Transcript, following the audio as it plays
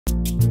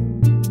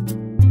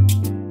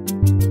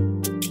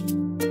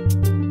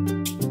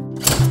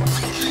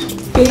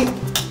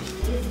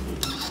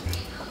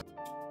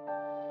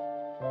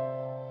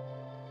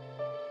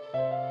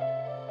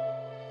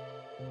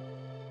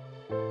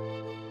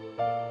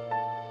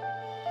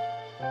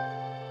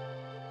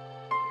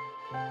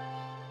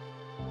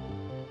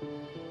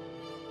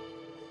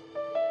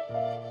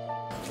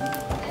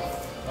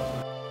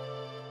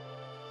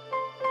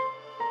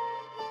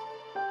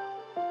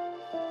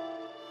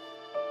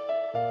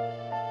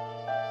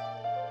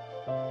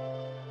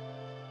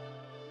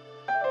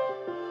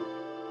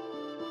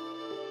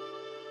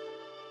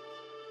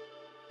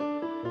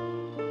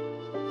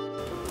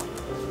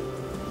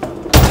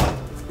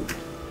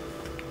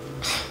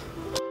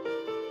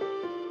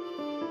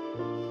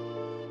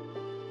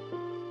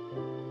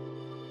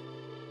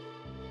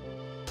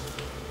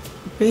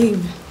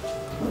Babe.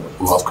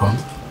 Welcome.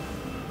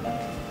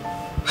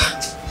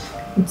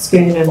 What's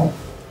going on?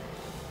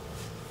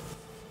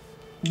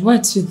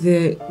 What's with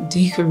the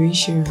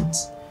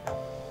decorations?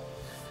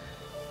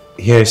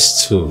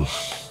 Here's to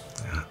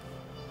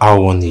our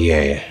 1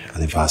 year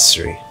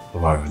anniversary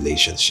of our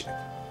relationship.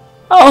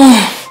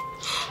 Oh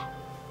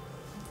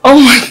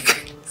my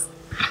goodness.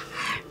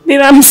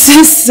 Babe, I'm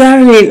so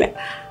sorry.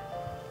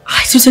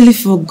 I totally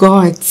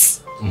forgot.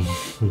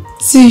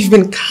 So you've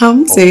been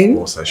counting? Of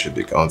course I should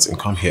be counting.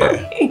 Come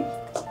here.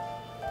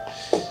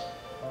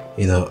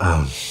 You know,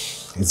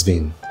 it's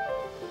been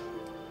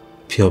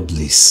pure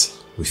bliss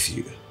with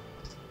you.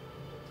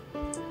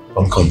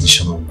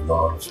 Unconditional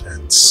love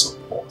and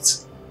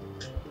support.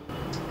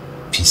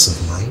 Peace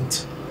of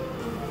mind.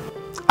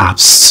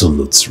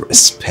 Absolute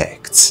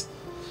respect.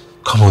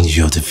 Come on,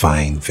 you're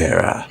divine,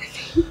 Vera.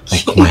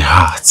 Like my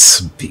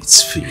heart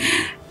beats for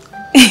you.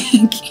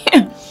 Thank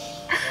you.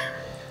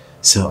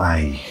 So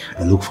I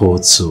look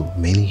forward to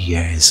many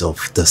years of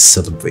the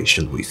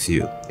celebration with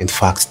you. In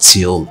fact,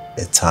 till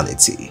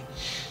eternity.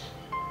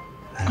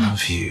 I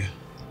love you.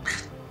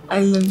 I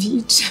love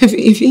you too,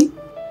 baby.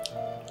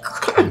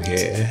 Come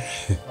here.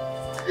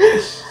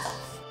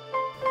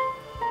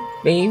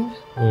 Babe,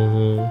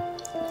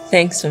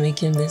 thanks for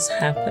making this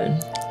happen.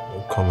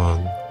 Oh, come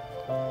on.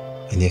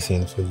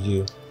 Anything for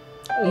you?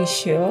 Are you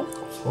sure?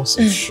 Of course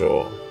I'm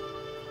sure.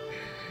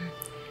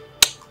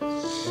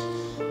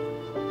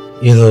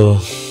 You know,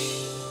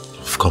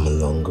 we've come a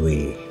long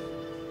way.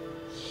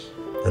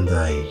 And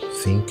I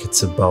think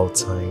it's about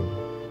time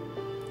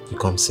you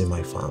come see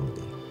my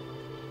family.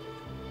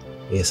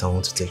 Yes, I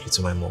want to take you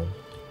to my mom.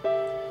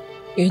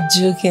 You're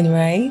joking,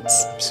 right?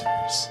 I'm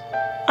serious.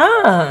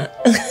 Ah!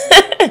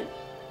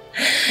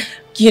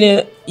 You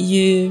know,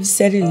 you've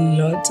said a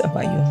lot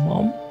about your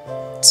mom.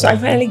 So I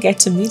finally get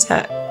to meet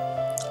her.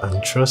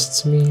 And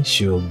trust me,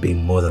 she will be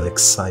more than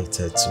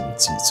excited to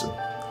meet you too.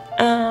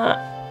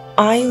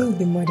 I will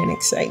be more than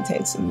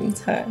excited to meet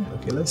her.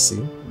 Okay, let's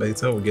see. By the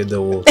time we get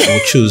there, we'll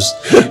choose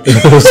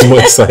who's more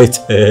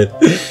excited.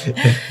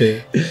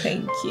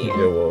 Thank you.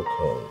 You're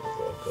welcome. You're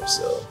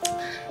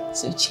welcome,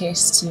 So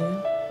cheers to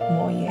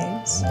more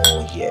years.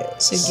 More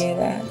years.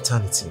 Together.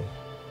 Eternity.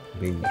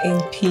 Baby.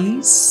 In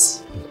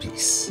peace. In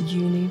peace.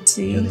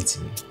 Unity. Unity.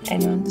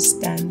 And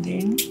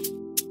understanding.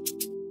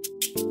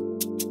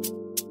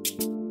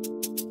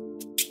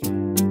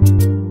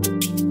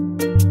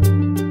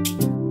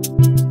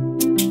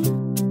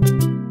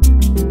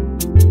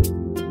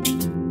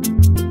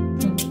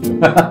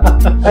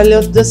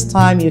 Elliot, this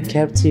time you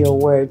kept to your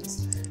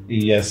words.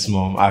 Yes,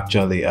 Mom.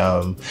 Actually,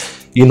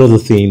 you know the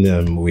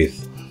thing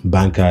with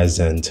bankers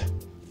and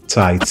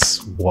tight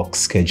work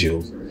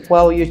schedule.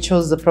 Well, you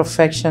chose the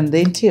perfection,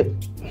 didn't you?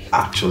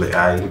 Actually,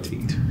 I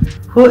did.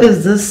 Who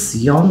is this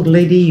young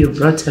lady you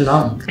brought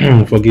along?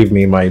 Forgive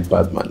me my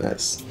bad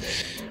manners.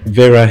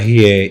 Vera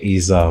here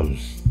is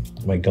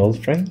my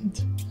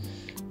girlfriend.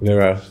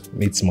 Vera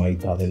meets my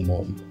darling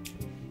mom.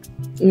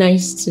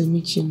 Nice to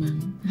meet you,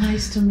 ma'am.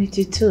 Nice to meet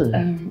you too.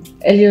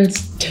 Elliot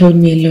told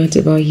me a lot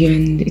about you,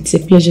 and it's a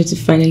pleasure to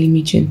finally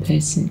meet you in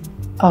person.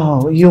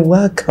 Oh, you're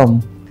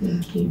welcome.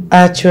 Thank you.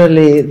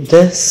 Actually,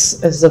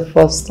 this is the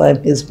first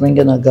time he's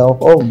bringing a girl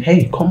home.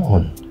 Hey, come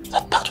on.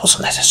 That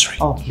wasn't necessary.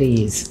 Oh,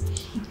 please.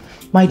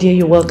 My dear,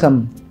 you're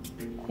welcome.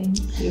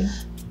 Thank you.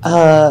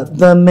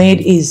 The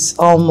maid is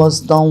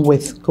almost done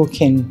with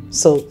cooking,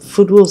 so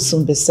food will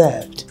soon be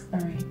served. All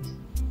right.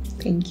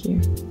 Thank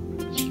you.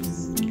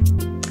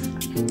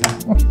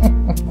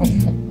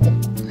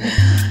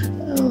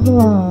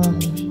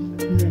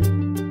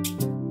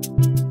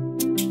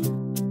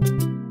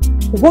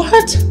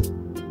 What?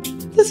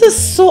 This is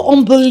so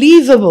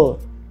unbelievable.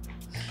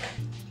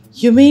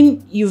 You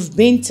mean you've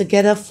been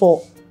together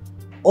for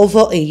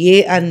over a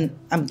year and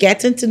I'm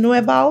getting to know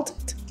about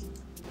it?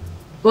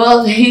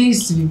 Well, he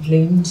used to be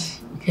blamed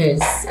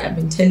because I've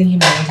been telling him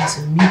I wanted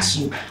to meet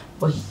you,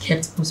 but he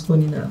kept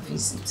postponing our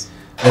visit.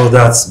 Oh,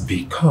 that's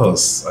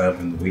because I have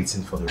been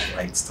waiting for the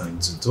right time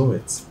to do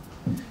it.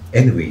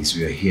 Anyways,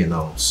 we are here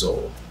now,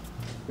 so...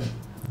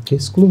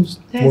 Case closed.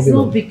 There's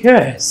no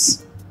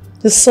because.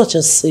 You're such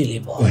a silly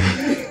boy.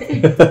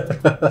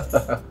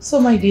 So,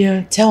 my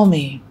dear, tell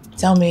me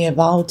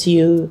about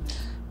you,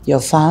 your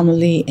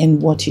family,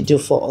 and what you do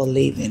for a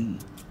living.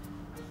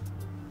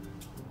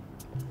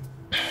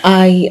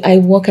 I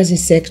work as a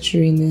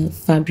secretary in a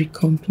fabric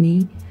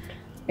company,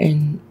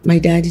 and my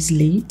dad is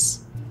late.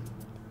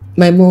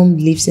 My mom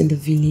lives in the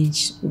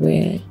village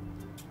where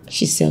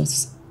she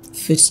sells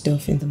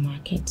foodstuff in the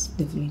market,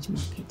 the village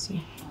market,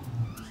 yeah.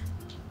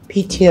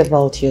 Pity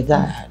about your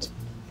dad.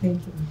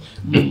 Thank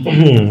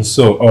you.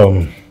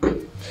 So,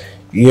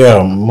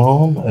 yeah,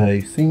 Mom,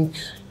 I think,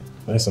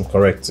 yes, I'm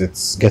correct,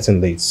 it's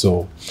getting late,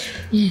 so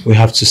we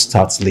have to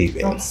start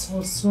leaving. Not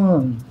so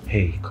soon.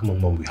 Hey, come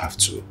on, Mom, we have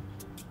to.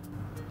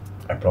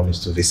 I promise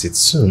to visit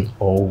soon,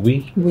 or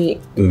we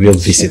will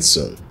visit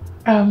soon.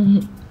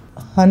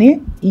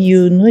 Honey,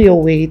 you know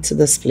your way to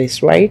this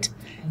place, right?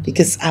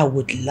 Because I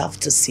would love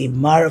to see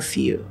more of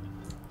you.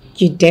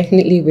 You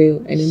definitely will,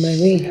 and in my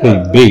way.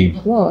 Hey, babe.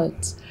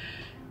 What?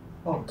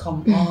 Oh,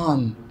 come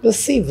on.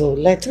 Percival,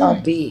 let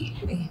her be.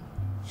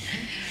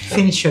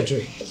 Finish your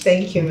drink.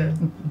 Thank you,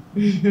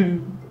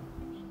 ma'am.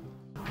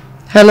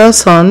 Hello,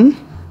 son.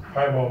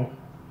 Hi, Mom.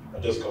 I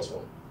just got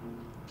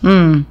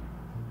home.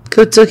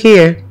 Good to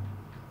hear.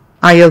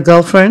 Are your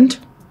girlfriend?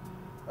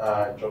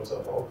 I dropped her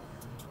off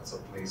at a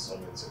place some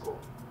minutes ago.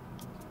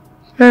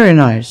 Very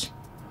nice.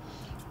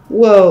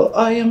 Well,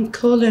 I am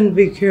calling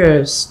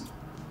because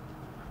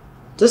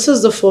this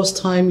is the first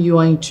time you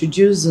are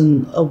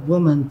introducing a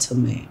woman to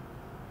me.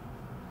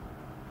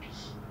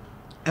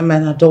 I'm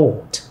an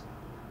adult,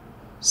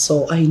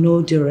 so I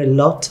know there are a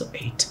lot to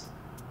it.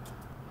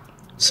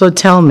 So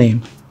tell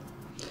me,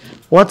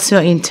 what's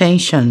your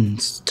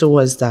intentions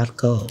towards that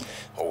girl?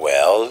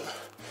 Well,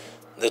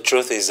 the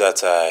truth is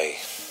that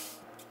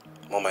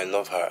Mom, I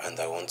love her and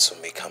I want to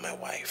make her my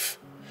wife.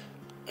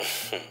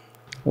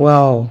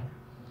 Wow,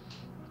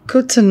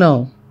 good to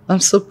know. I'm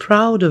so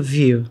proud of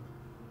you.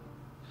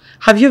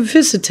 Have you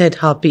visited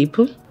her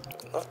people?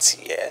 Not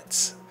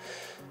yet,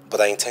 but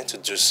I intend to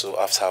do so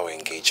after our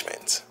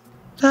engagement.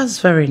 That's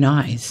very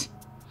nice.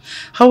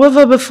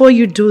 However, before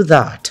you do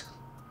that,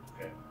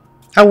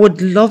 I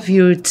would love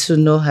you to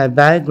know her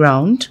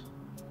background,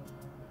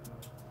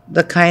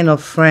 the kind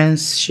of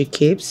friends she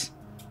keeps,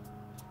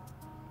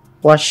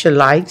 what she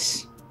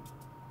likes,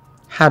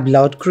 her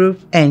blood group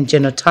and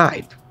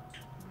genotype.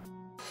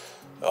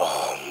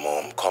 Oh,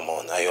 Mom, come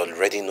on. I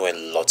already know a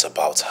lot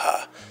about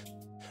her.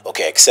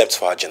 Okay, except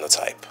for her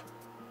genotype.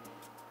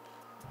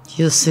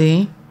 You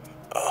see?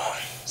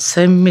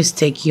 Same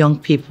mistake young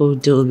people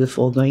do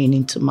before going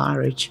into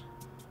marriage.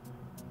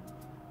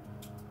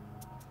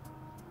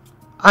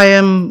 I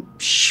am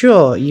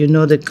sure you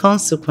know the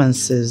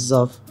consequences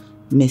of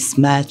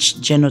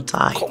mismatched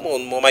genotype. Come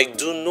on, Mom.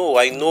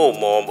 I know,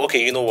 Mom.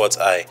 Okay, you know what?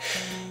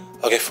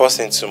 Okay, first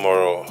thing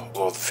tomorrow,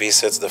 we'll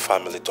visit the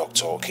family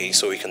doctor, okay?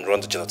 So we can run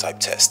the genotype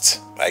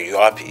test. Are you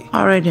happy?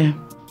 Alrighty.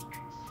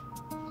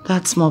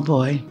 That's my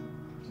boy.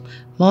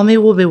 Mommy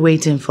will be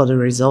waiting for the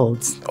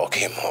results.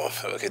 Okay, Mom.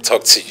 Okay,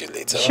 talk to you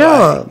later.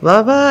 Sure.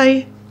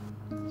 Bye-bye.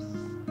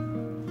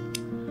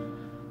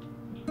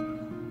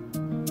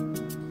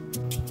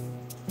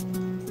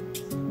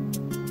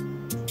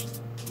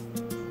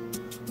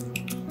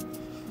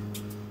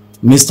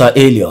 Mr.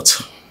 Elliot,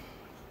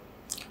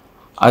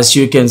 as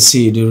you can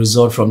see, the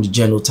result from the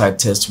genotype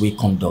test we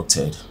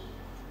conducted,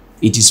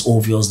 it is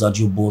obvious that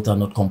you both are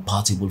not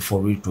compatible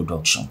for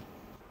reproduction.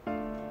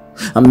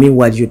 And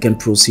meanwhile, you can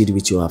proceed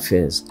with your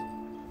affairs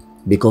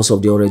because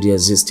of the already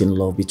existing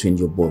love between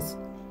you both.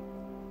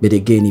 But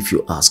again, if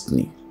you ask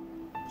me,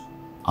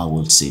 I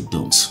will say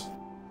don't.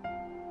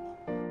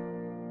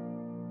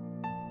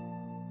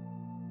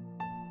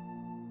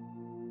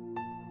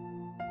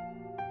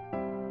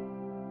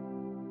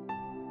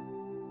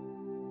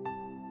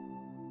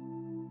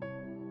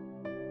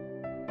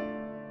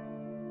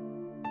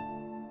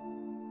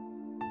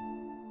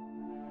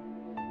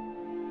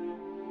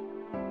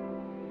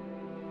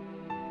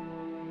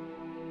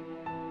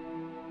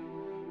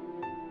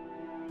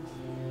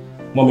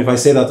 Mom, if I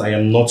say that I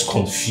am not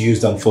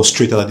confused and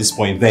frustrated at this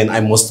point, then I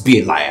must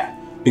be a liar.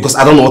 Because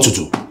I don't know what to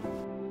do.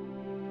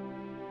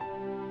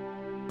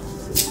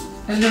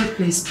 Hello,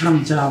 please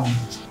calm down.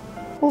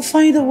 We'll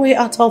find a way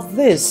out of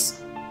this.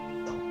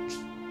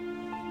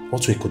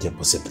 What way could there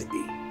possibly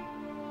be?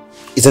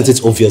 Isn't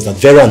it obvious that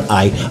Vera and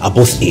I are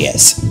both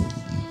heirs?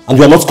 And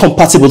we are not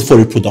compatible for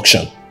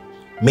reproduction.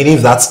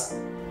 Meaning that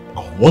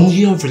a 1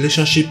 year of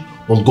relationship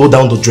will go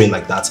down the drain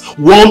like that.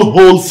 One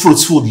whole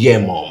fruitful year,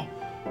 Mom.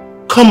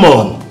 Come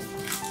on.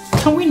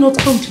 Can we not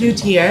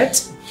conclude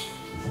yet?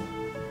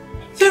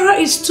 Vera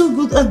is too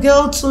good a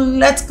girl to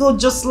let go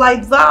just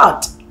like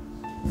that.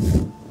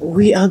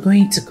 We are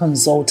going to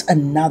consult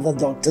another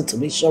doctor to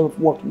be sure of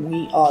what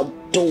we are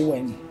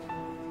doing.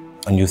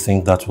 And you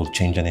think that will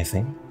change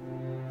anything?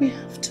 We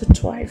have to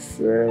try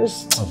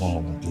first. Oh,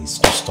 Mom, please,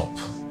 just stop.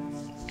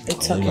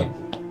 It's okay.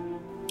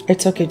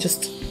 It's okay,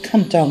 just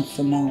calm down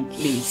for now,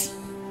 please.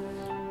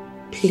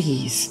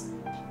 Please.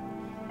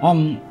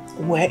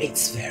 Where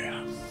is Vera?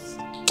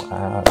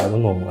 I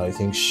don't know. I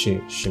think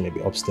she may be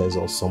upstairs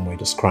or somewhere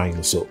just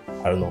crying, so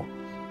I don't know.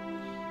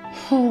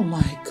 Oh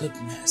my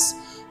goodness.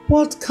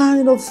 What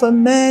kind of a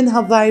man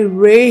have I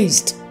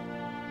raised?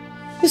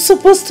 You're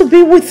supposed to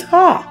be with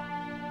her.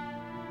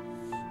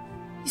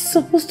 You're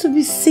supposed to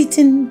be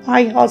sitting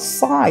by her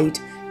side,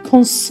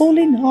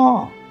 consoling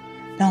her.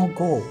 Now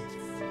go.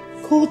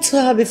 Go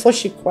to her before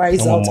she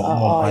cries out her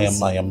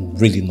eyes. I am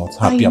really not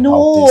happy about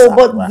this. I know,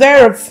 but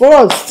Vera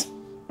first.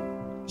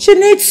 She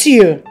needs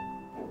you.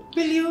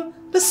 Will you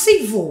be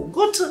civil?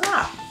 Go to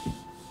her.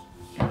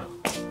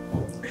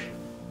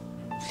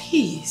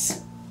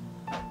 Please.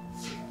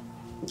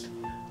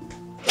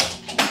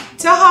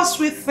 Tell her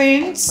sweet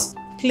things.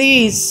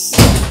 Please.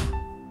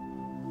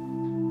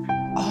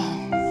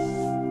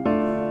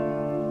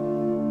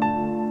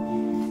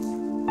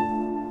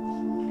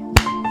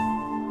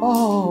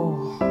 Oh.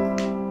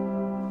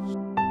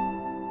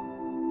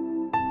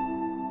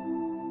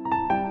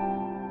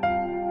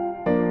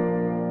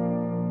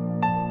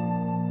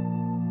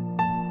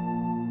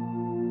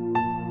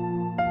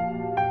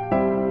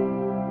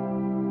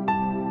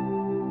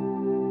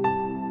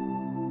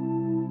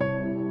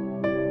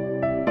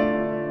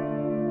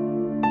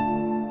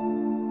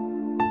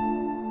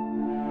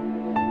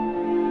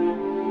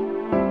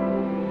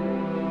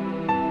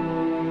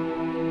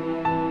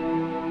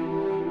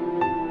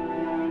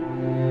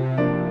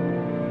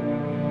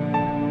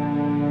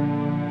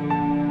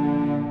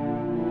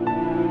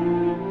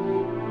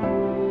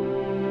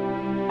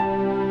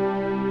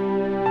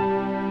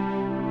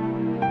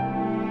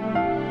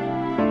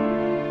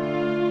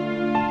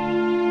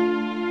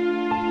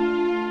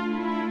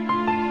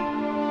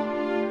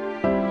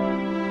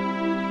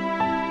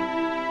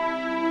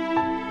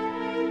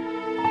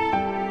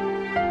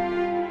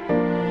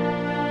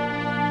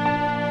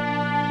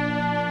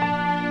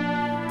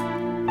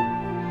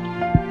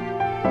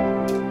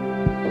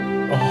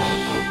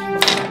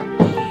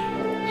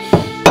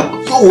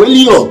 No,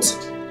 Elliot!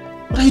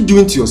 What are you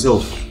doing to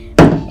yourself?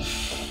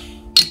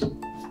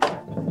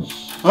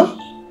 Huh?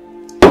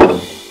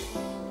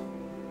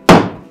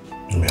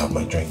 Let me have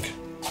my drink.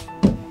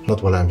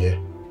 Not while I'm here.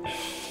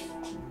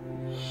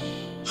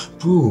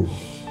 Bro,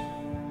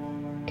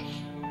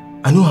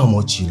 I know how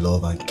much you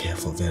love and care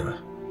for Vera.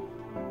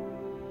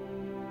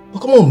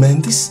 But come on,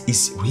 man, this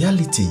is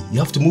reality. You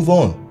have to move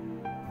on.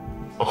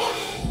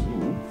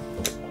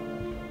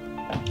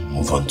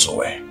 Move on to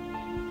where?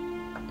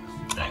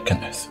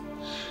 Kenneth.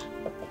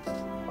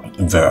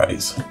 Vera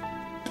is...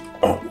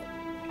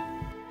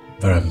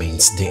 Vera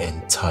means the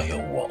entire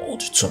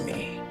world to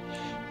me.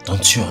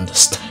 Don't you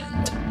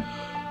understand?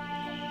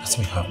 Let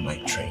me have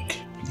my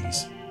drink,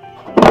 please.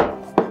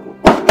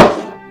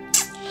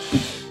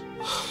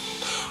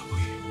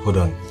 Wait, hold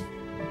on.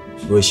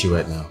 Where is she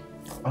right now?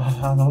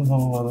 I don't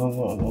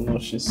know.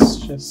 She's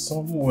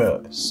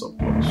somewhere,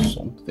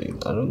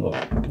 something. I don't know.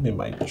 Give me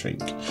my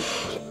drink.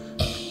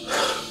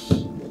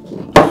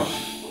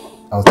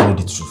 I'll tell you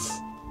the truth.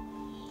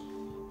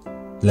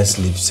 Let's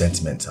leave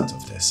sentiment out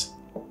of this.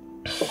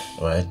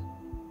 Alright?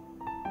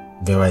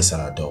 Vera is an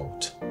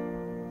adult.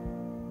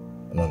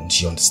 And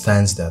she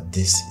understands that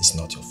this is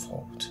not your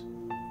fault.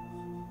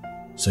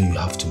 So you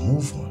have to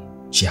move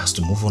on. She has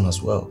to move on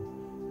as well.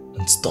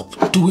 And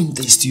stop doing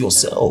this to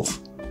yourself.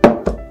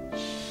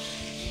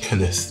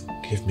 Kenneth,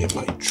 give me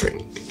my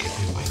drink. Give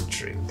me my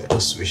drink. I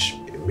just wish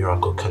a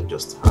miracle can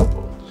just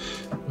happen.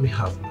 Let me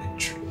have my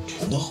drink.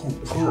 No,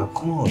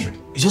 come on. You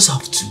just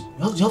have to.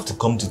 You have to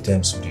come to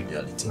terms with the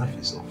reality. Life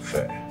is not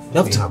fair. You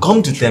have to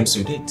come to terms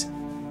with it.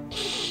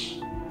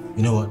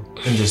 You know what?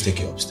 Let me just take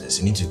you upstairs.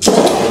 You need to.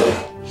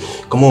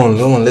 Come on,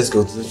 let's go.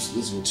 Let's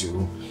go to your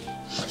room.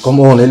 Come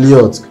on,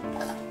 Elliot.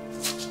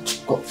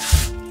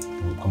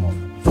 Come on.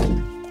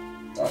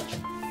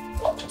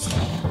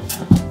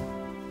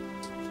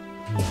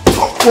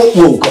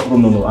 Whoa,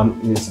 no.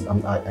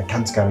 I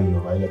can't carry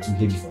you. You're too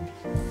heavy for me.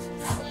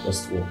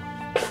 Just walk.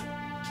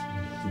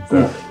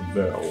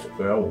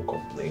 Vera will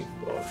complain,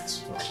 but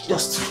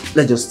let's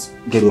just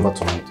get over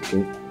tonight,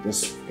 okay?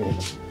 Just get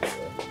over tonight.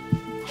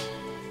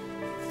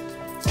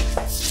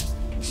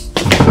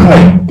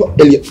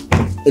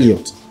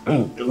 Elliot.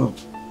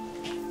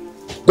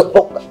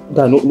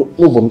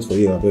 No vomit for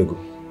you. I better go.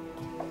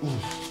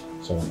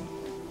 Sorry.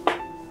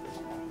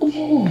 Come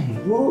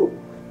on, bro.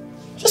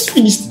 Just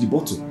finish the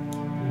bottle.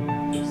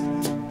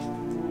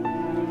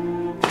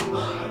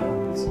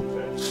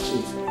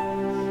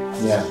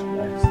 Yeah.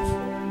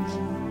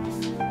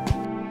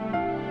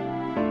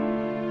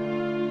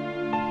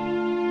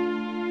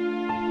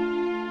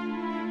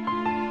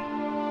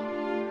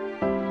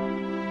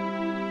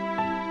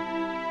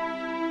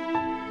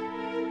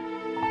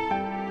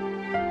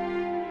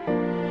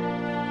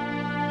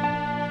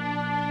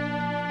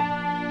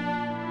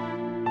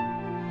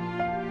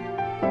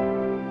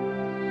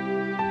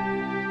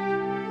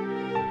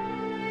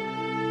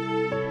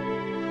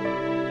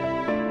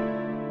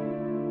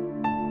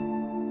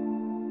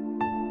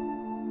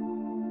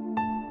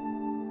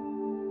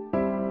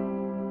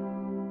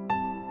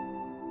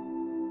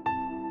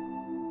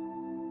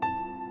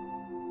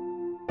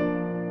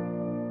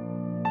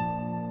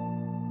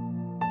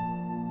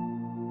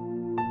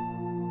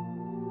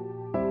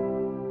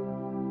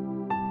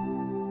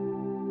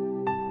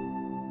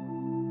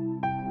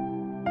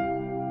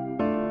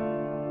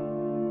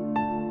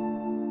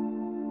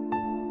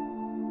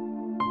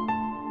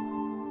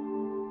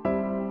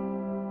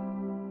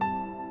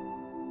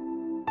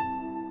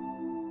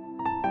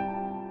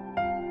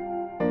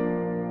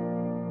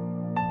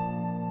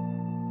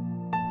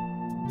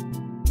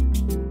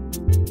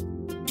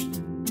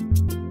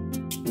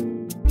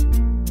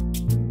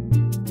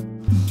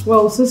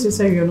 Well, since you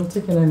say you're not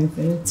taking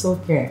anything, it's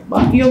okay.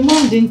 But your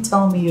mom didn't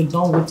tell me you're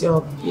done with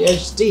your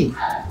PhD.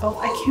 Oh,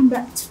 I came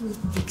back 2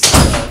 weeks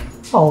ago.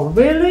 Oh,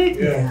 really?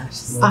 Yeah.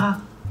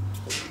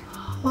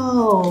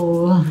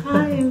 Oh.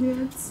 Hi,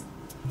 Elliot.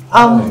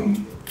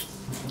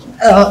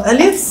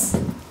 Elliot,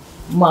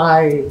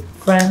 my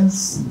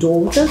friend's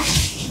daughter,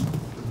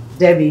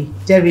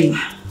 Debbie,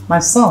 my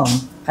son,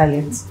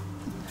 Elliot.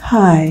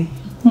 Hi.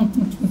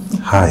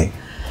 Hi.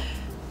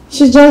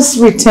 She just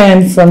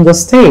returned from the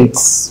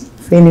States,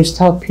 finished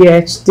her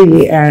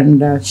PhD,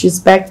 and she's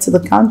back to the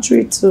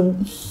country to,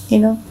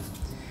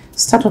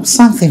 start up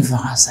something for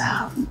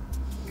herself.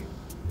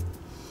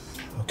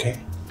 Okay.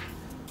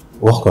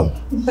 Welcome.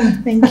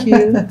 Thank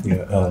you.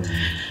 Yeah,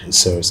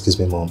 sir, excuse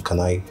me, Mom. Can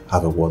I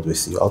have a word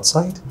with you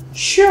outside?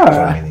 Sure. For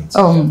a minute.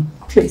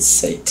 Please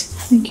sit.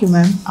 Thank you,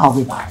 ma'am. I'll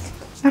be back.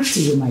 After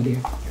you, my dear.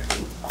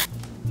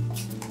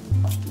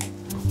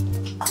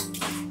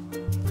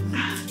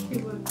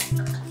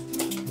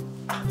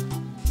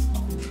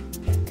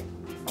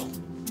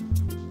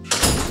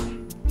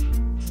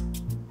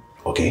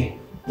 Okay.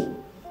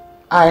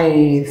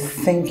 I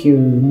think you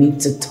need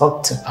to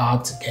talk to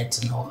her to get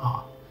to know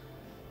her.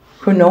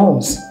 Who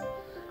knows?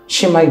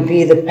 She might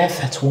be the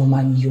perfect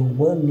woman you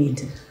will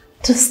need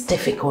this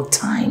difficult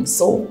time,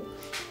 so...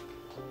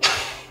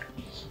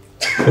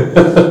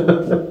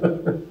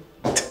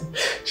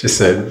 She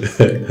said,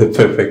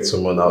 perfect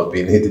woman I'll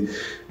be need.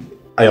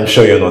 I am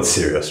sure you're not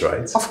serious,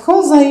 right? Of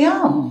course I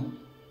am.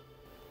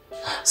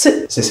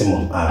 Say,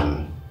 Mom,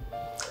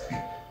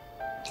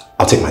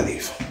 I'll take my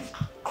leave.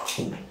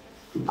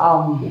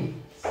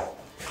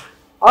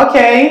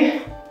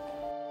 Okay.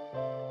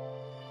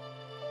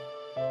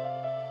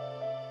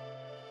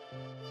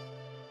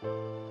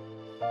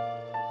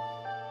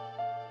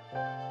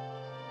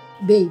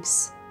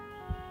 Babes,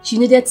 you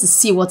needed to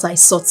see what I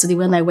saw today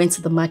when I went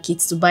to the market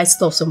to buy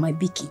stuff for my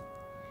baking.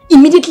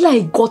 Immediately I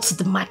got to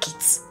the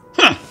market.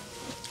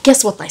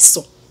 Guess what I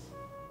saw?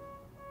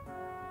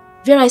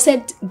 Vera, I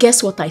said,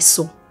 guess what I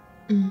saw?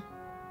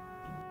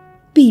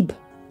 Babe,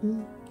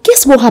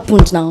 guess what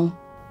happened now?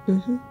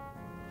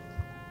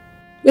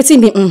 Wait a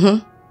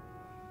minute,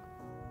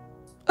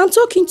 I'm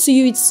talking to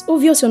you. It's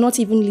obvious you're not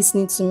even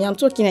listening to me. I'm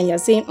talking and you're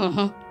saying,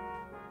 Oh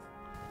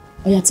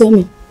yeah, tell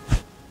me.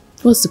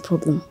 What's the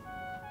problem?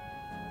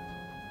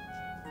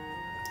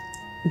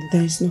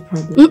 There is no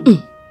problem.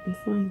 I'm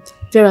fine.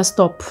 Vera,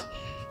 stop.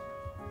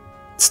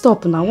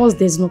 Stop now. What's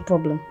there's no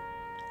problem?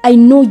 I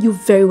know you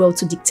very well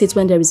to dictate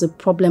when there is a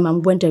problem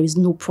and when there is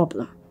no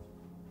problem.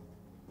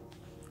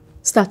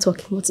 Start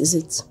talking. What is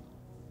it?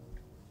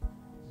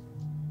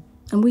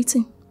 I'm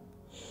waiting.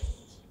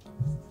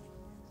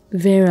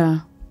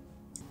 Vera.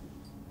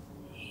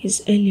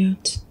 It's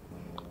Elliot.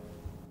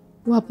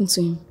 What happened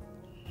to him?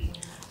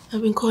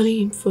 I've been calling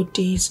him for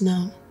days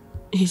now.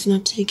 He's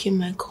not taking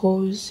my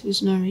calls.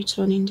 He's not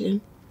returning them.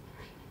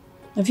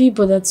 Have you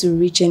bothered to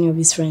reach any of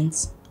his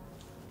friends?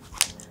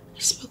 I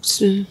spoke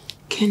to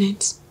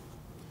Kenneth.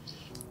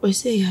 But he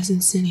said he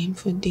hasn't seen him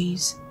for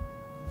days.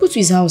 Go to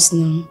his house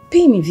now.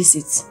 Pay him a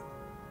visit.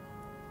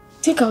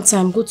 Take out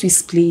time, go to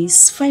his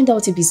place, find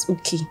out if he's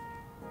okay.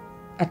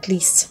 At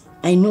least,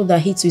 I know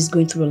that he too is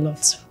going through a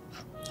lot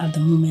at the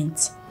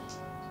moment.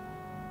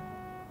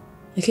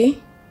 Okay?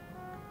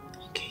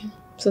 Okay.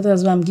 So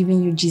that's why I'm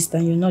giving you gist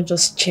and you're not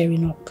just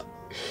cheering up.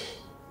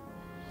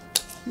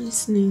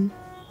 Listening.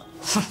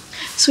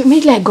 So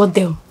immediately I got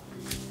there.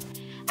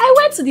 I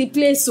went to the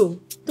place to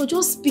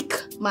just pick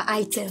my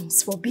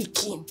items for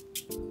baking.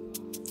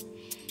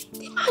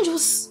 The man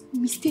just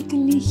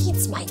mistakenly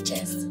hits my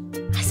chest.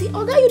 I say,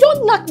 Oga, you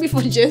don't knock me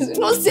for the chest. You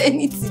don't say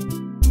anything.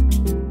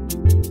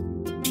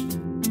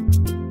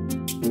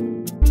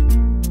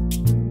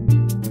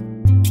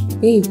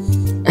 Babe,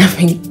 I've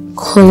been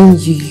calling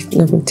you. You've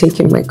not been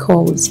taking my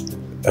calls.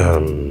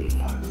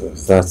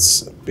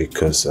 That's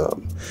because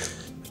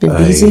Been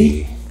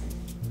busy?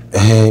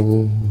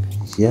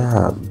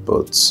 Yeah,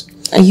 but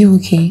Are you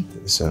okay?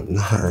 so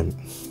no, I'm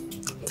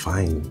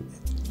fine.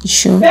 You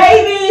sure?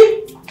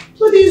 Baby,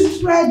 food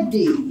is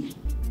ready.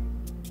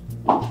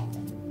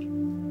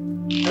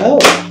 Oh.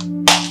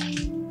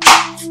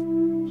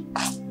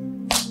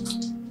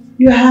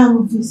 You have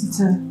a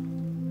visitor.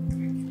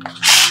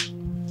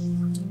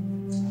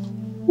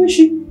 Who's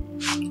she?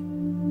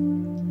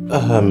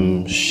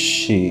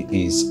 She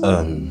is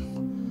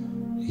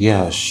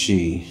yeah,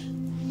 she.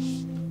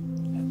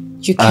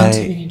 You can't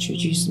even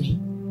introduce me.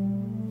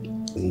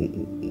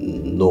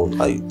 No,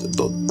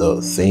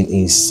 the thing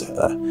is,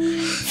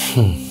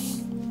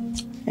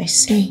 I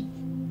see.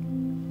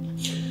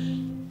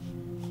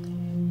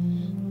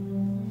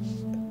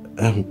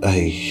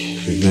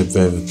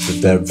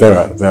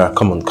 Vera,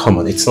 come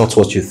on. It's not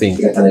what you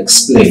think. I can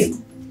explain.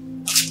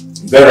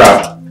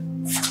 Vera.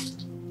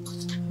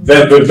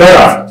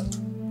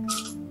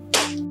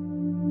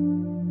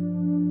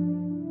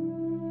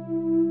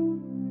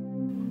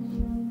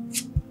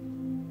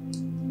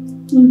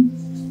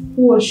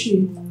 Who was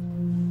she?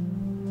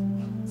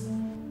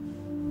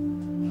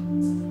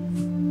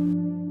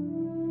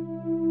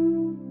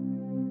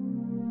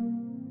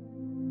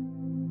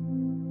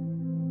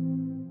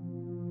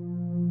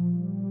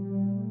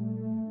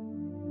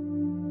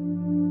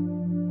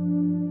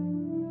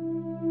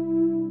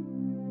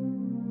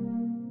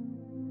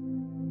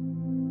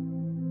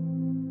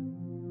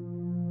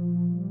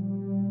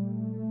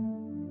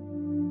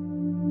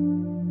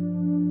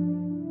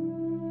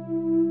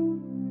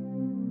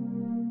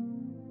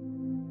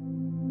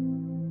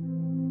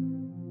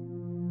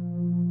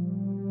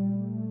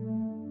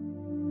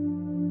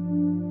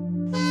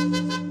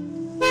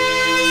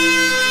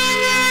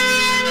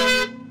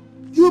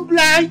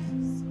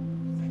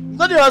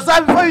 They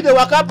observe before you dey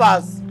waka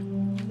pass.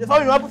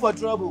 Before you open for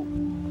trouble.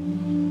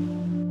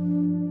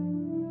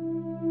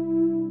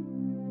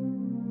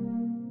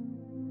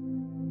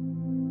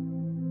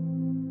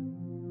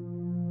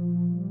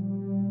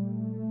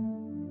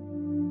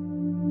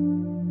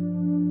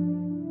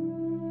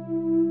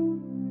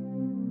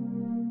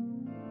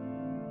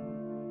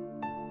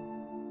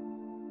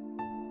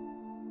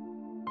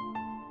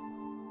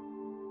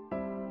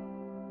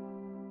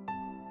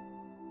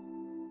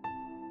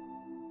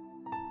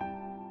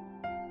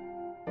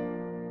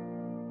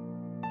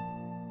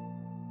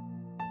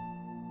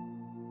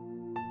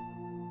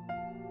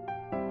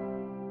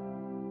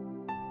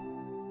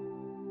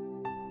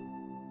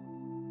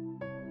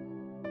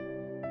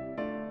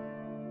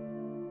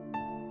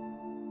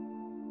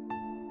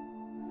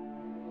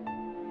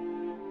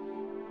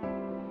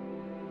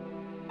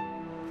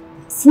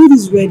 Food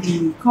is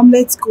ready. Come,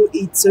 let's go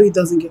eat so it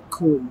doesn't get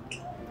cold.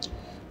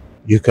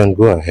 You can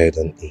go ahead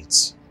and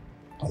eat.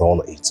 I don't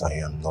want to eat. I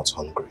am not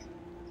hungry.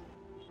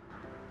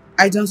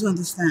 I don't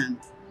understand.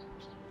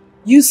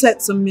 You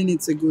said some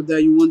minutes ago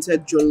that you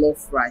wanted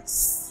jollof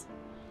rice.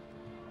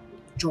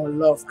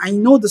 Jollof. I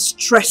know the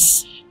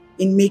stress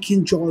in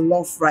making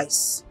jollof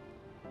rice.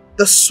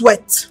 The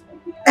sweat.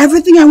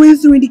 Everything I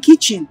went through in the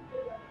kitchen.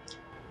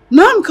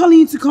 Now I'm calling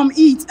you to come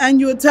eat and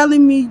you're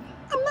telling me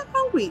I'm not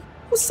hungry.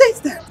 Who says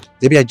that?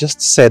 Baby, I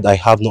just said I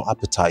have no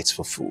appetite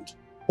for food.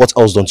 What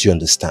else don't you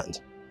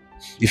understand?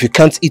 If you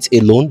can't eat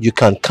alone, you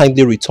can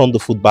kindly return the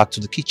food back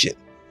to the kitchen.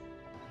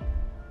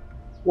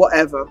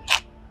 Whatever.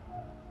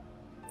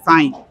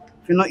 Fine.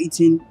 If you're not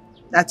eating,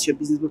 that's your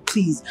business. But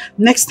please,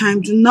 next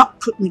time, do not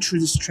put me through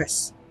the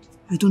stress.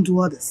 I don't do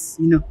others,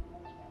 you know.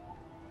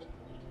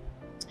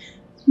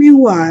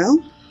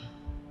 Meanwhile,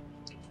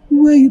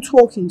 who are you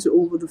talking to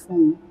over the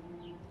phone?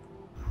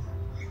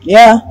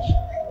 Yeah.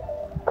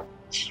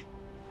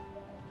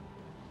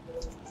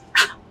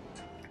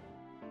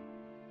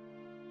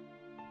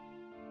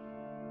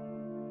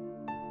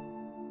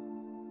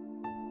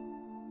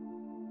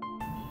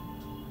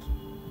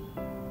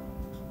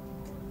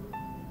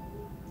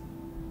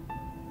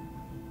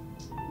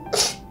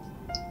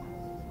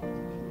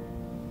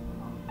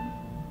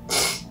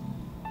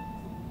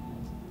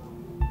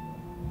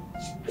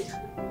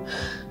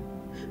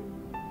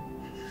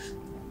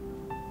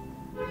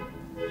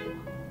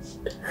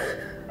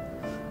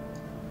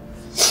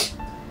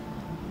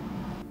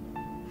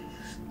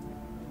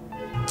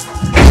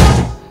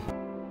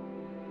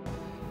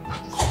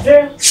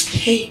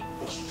 Hey.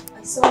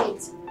 I saw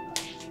it.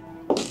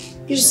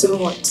 You saw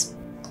what?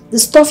 The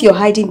stuff you're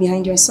hiding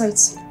behind you, I saw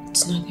it.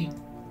 It's nothing.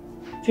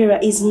 Vera,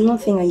 it's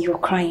nothing and you're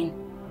crying.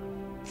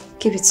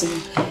 Give it to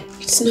me.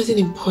 It's nothing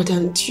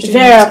important. You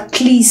Vera,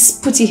 please,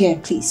 put it here,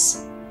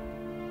 please.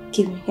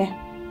 Give me here.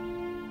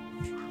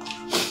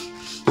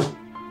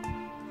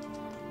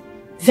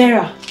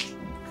 Vera.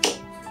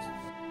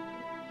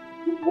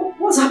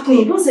 What's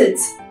happening? What's it?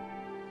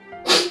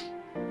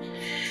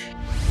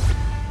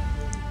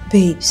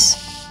 Babes.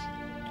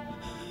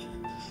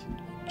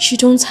 You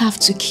don't have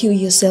to kill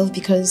yourself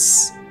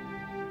because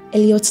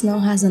Elliot now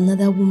has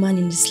another woman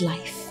in his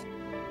life.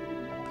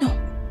 No.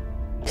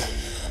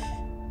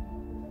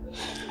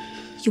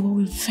 You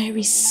are a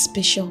very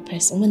special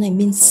person. When I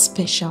mean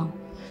special,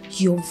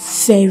 you're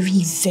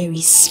very,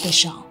 very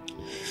special.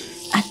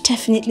 And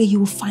definitely you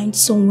will find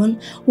someone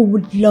who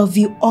would love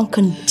you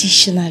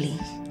unconditionally.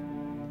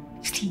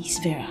 Please,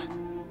 Vera.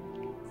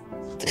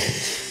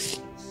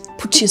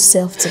 Put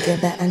yourself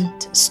together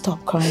and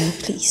stop crying,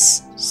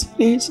 please.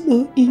 It's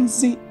not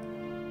easy.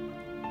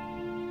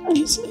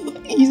 It's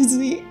not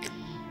easy.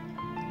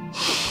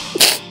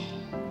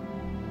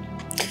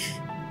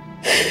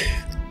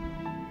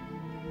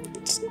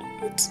 It's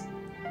not.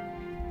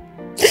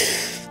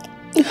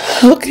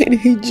 How can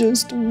he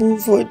just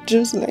move on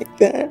just like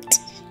that?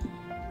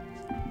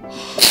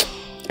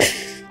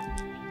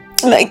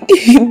 Like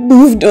he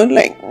moved on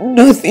like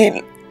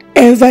nothing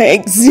ever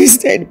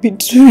existed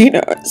between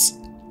us.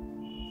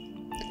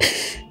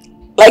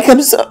 Like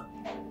I'm so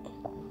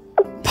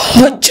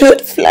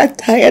punctured flat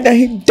tire that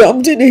he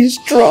dumped in his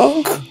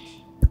trunk.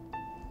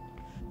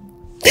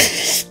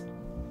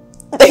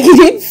 Like he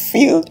didn't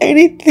feel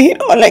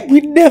anything or like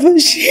we never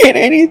shared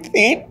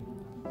anything.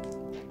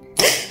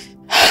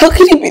 How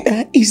can it be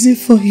that easy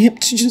for him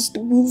to just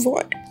move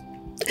on?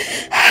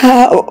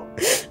 How?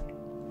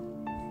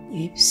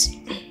 Babes.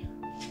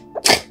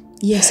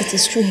 Yes, it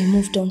is true he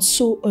moved on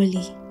so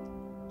early.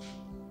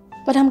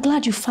 But I'm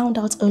glad you found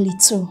out early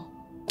too.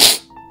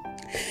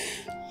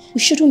 We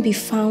shouldn't be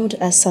found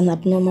as an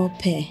abnormal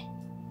pair.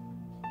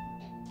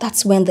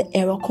 That's when the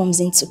error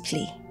comes into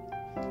play.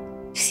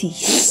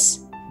 Please.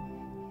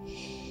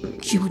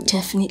 You will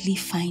definitely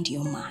find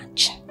your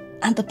match.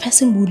 And the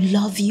person will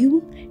love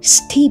you,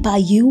 stay by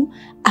you,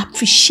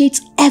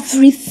 appreciate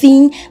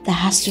everything that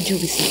has to do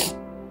with you.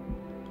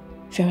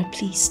 Vera,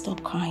 please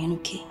stop crying,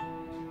 okay?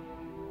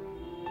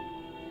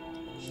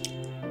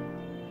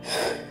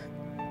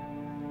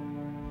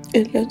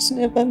 Elliot's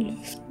never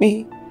loved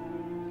me.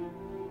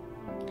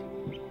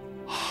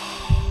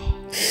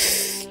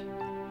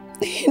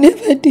 He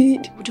never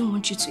did. We don't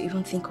want you to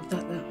even think of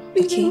that now,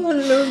 He okay? never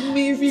loved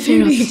me.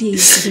 Vera,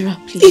 please. Vera,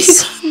 He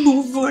please. can't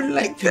move on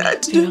like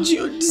that. Vera, Don't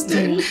you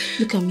understand? Vera,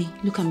 look at me.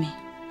 Look at me.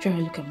 Vera,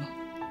 look at me.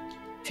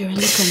 Vera,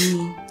 look at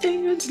me.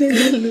 Elliot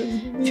never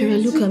loved me. Vera,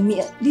 look at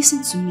me.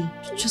 Listen to me.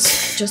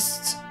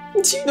 Just.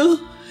 Do you know,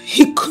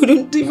 he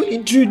couldn't even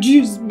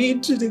introduce me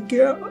to the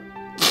girl.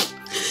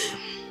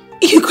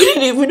 He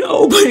couldn't even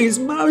open his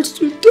mouth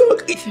to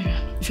talk.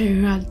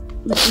 Vera,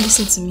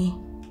 listen to me.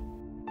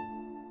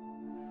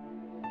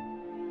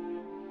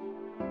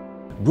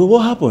 Bro,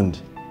 what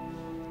happened?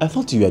 I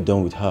thought you were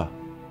done with her.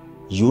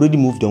 You already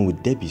moved on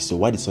with Debbie, so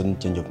why the sudden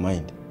change of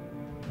mind?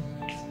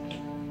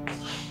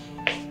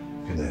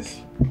 Goodness.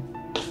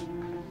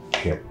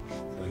 Here.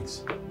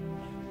 Thanks.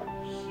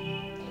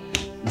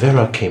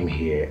 Vera came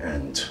here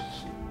and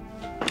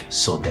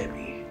saw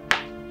Debbie.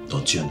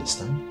 Don't you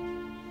understand?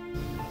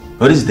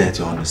 What is there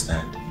to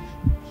understand?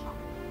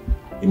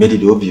 You made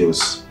it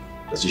obvious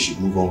that you should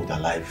move on with her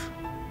life.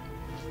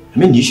 I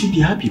mean, you should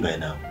be happy by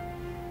now.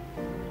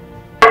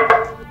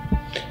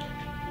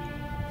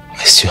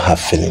 I still have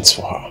feelings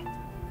for her.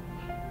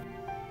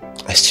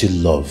 I still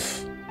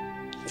love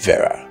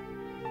Vera.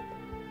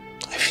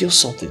 I feel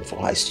something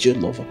for her. I still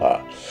love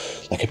her.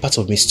 Like a part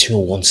of me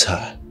still wants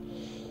her.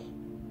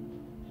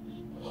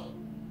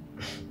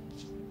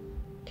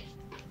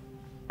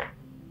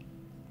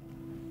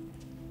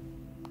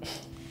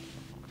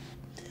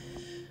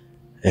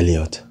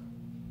 Elliot,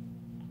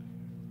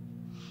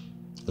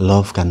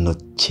 love cannot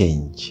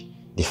change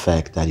the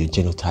fact that your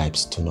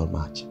genotypes do not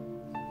match.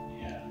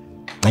 Yeah.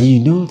 And you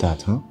know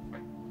that, huh?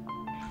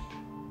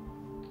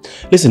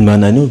 Listen,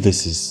 man, I know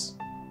this is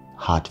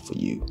hard for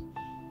you.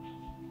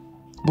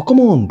 But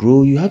come on,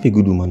 bro, you have a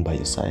good woman by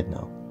your side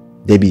now.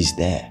 Debbie is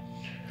there.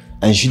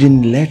 And you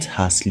shouldn't let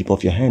her slip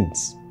off your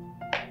hands.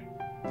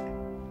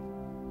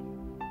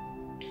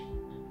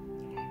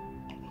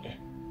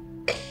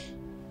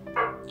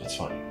 That's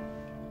fine.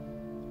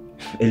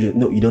 Elliot,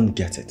 no, you don't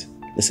get it.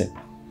 Listen,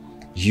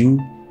 you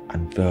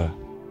and Vera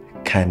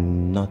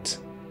cannot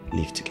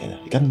live together.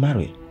 You can't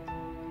marry.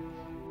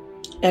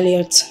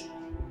 Elliot,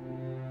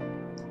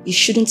 you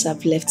shouldn't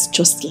have left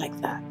just like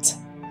that.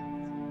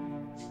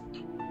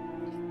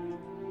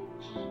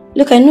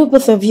 Look, I know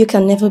both of you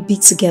can never be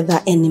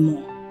together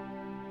anymore.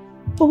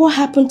 But what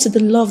happened to the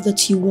love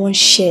that you once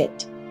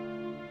shared?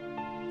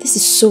 This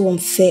is so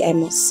unfair, I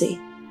must say.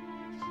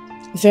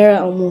 Vera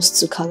almost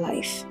took her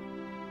life.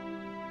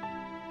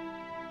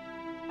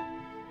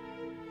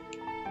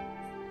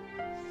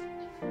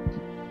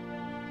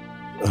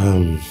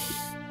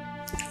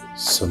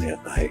 Sonia,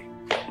 I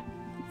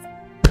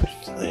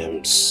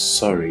am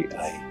sorry.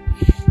 I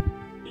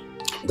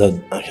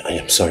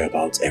am sorry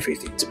about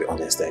everything, to be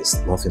honest. There is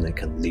nothing I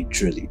can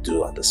literally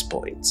do at this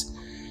point.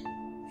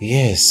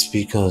 Yes,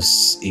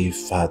 because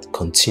if I had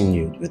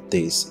continued with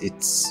this,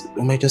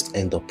 we might just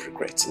end up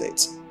regretting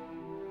it.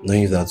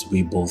 Knowing that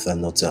we both are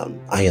not,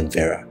 I and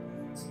Vera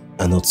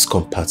are not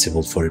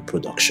compatible for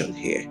reproduction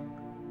here.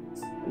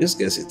 I just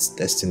guess it's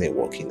destiny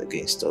working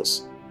against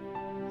us.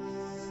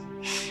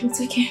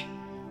 It's okay.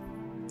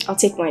 I'll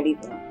take my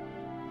leave now.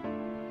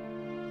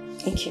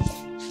 Thank you.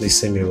 Please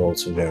send me all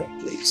to Vera,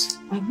 please.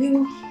 I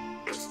will.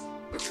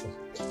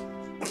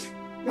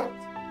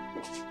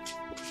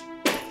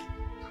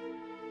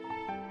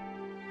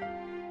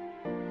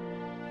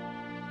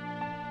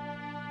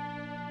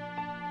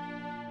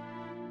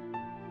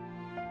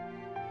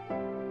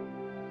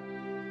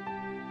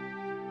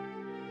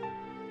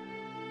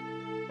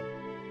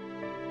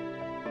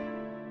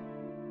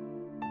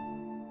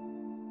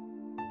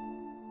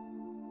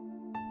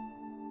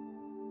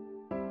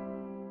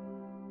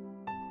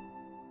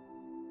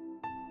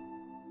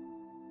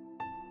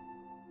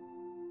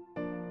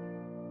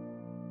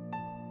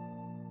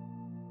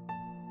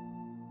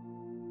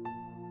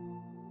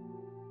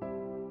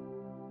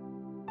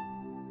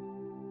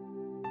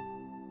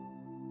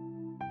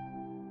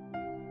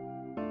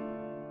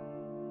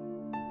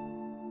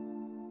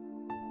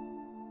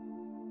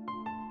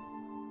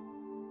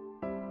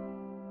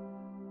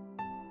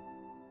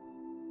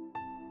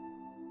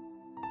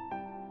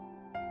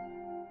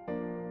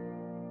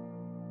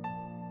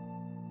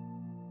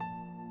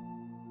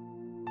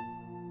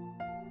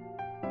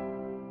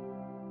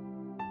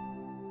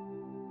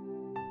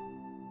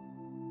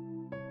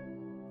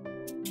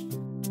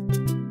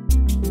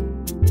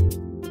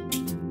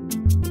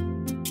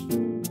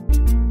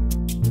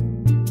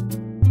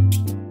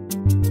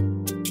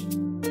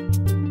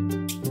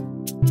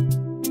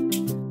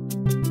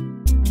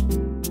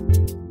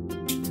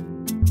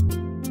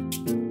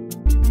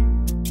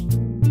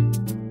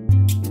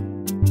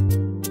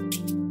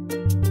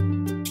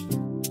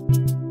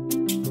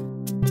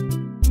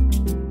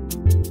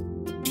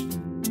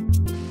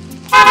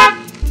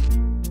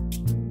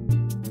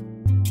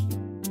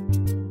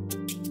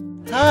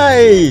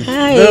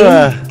 Hi,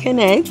 Vera.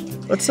 Kenneth.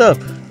 What's up?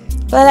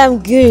 Well,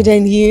 I'm good,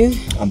 and you?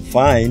 I'm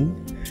fine.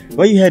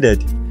 Where you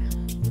headed?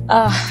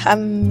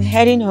 I'm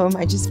heading home.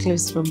 I just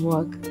closed from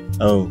work.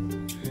 Oh,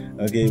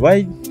 okay.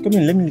 Why? Come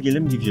in. Let me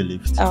give you a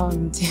lift.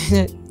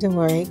 Don't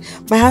worry.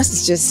 My house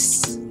is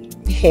just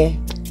here.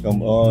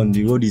 Come on.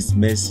 The road is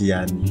messy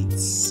and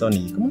it's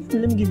sunny. Come on.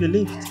 Let me give you a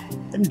lift.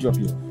 Let me drop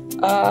you.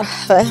 Well,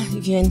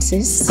 if you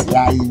insist.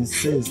 Yeah, I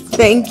insist.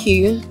 Thank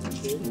you.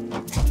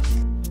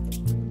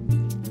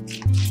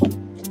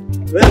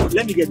 Well,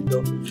 let me get the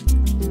door.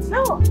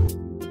 No.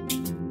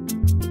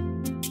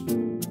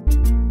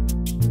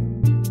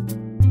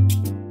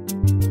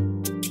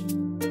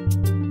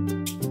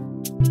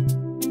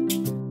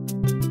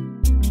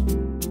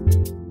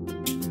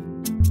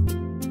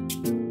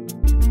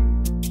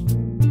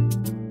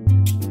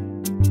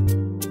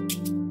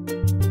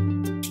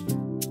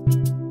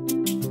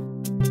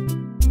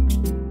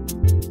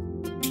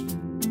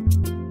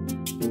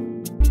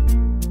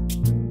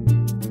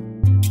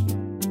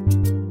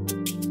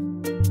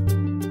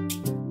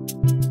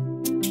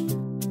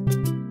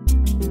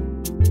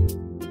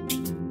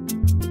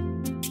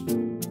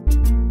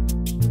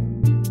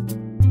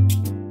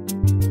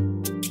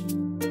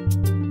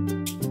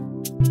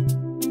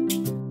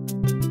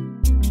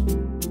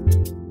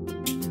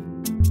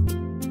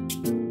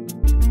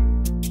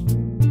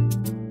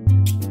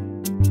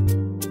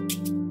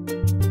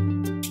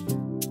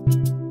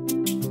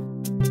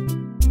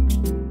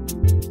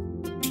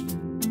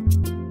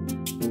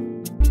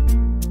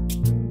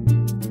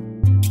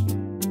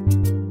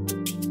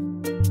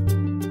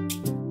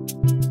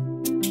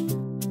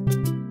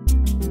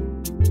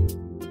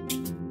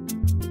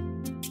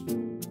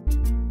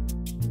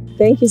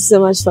 Thank you so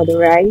much for the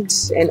ride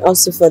and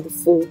also for the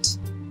food.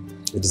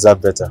 You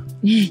deserve better.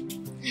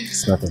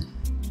 It's nothing.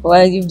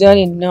 Well, you've done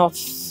enough.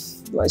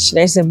 What should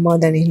I say? More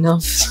than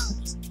enough.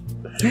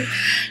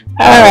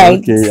 Alright.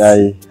 Okay,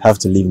 I have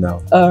to leave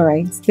now.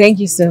 Alright. Thank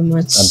you so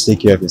much. And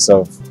take care of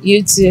yourself.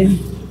 You too.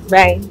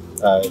 Bye.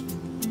 Bye.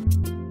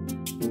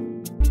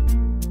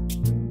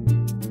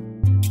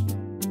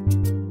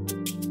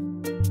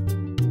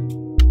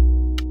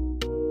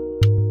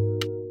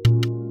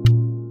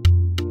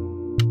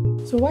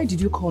 So why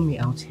did you call me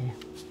out here?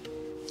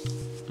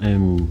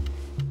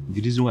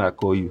 The reason why I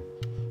call you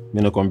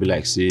may not come be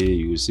like say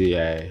you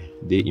say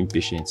they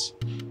impatient.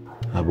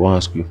 I will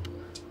ask you.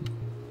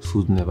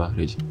 Food never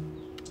ready.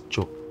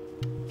 Chop.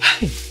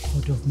 Hey,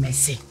 God of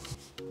mercy.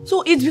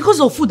 So it's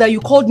because of food that you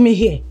called me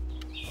here.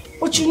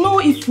 But you know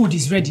if food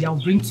is ready, I'll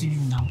bring to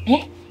you now.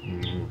 Eh?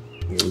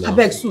 I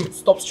beg, so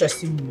stop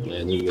stressing me.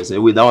 Yeah, no, you say,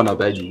 wait, that one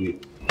about the way.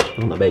 That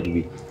one about the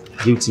way.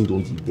 Everything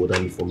don't bother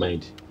me for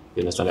mind.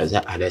 You understand? I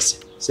say,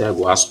 Alex, say I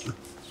go ask you.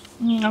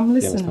 I'm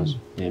listening.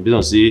 Yeah, based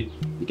on say,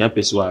 you can't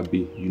pay so I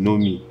be. You know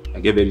me. I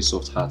get very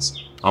soft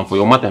hearts. And for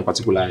your matter in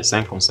particular, I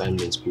sign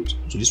consignments, put.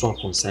 So this one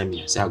consign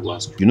me. I say I go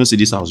ask you. You know, say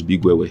this house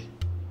big where?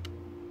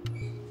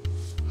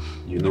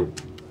 You know,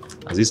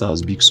 as this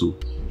house big so,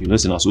 you know,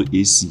 say now so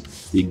AC,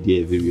 big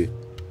there everywhere.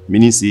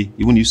 Meaning say,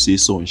 even if you say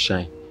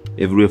sunshine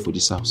everywhere for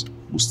this house,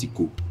 will still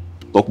go.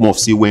 Talk more of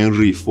say when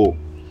rain fall.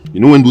 You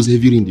know when those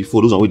heavy rain they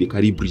fall, those are where they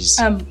carry breeze.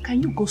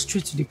 Can you go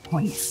straight to the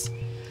point?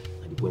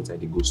 At the point I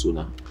they go so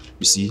now.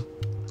 You see, you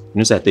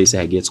know, so I tell you say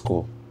I get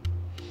call.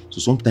 So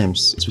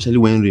sometimes, especially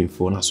when rain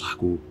fall, now so I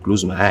go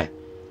close my eye.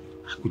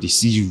 I go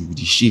see you,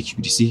 they shake,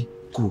 you they say,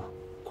 go.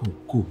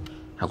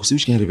 I go see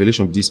which kind of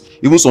revelation be this.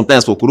 Even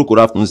sometimes for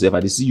Koro afternoons, if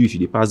I see you if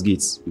you pass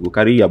gates, you go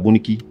carry your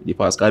boniki, they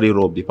pass, carry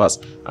rob, they pass.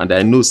 And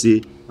I know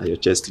say na your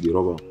chest to the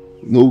rubber.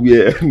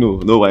 Nowhere,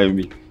 no why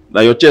me. Now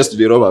your chest to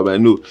the rubber, but I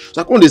know.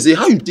 So I come they say,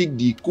 how you take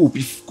the cope?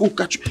 If cope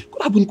catch you,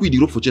 could have boniki the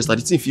rope for chest, and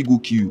the thing if you go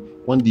kill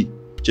you, one day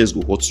chest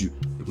go hurt you.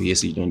 You go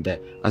yes, you don't die.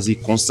 As a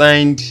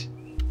consigned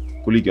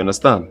colleague, you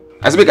understand?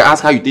 I say make I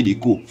ask how you take the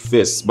cope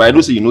first, but I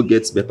know say you know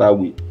get better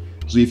way.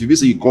 So if you be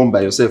say you come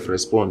by yourself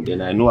respond,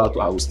 then I know how to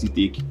I will still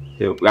take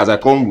help. As I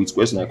come with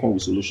question, I come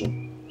with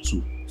solution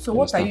too. So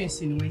what are you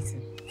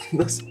insinuating?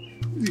 That's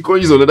you can't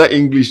use another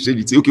English. Say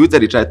okay, wait till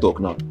they try talk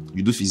now.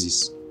 You do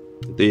physics.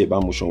 They tell you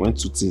about motion. When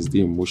two things they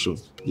in motion,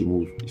 they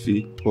move. You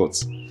feel hot.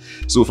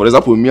 So for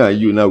example, me and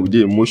you now we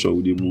dey in motion,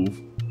 we dey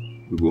move,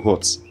 we go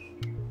hot.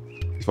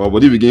 If our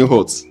body begin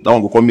hot, that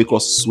one go come make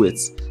us sweat.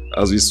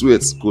 As we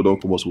sweat, go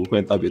down, come us, we'll go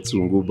enter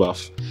bedroom, go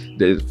bath.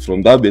 Then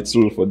from that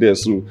bedroom for there,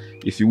 so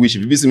if you wish,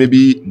 if you see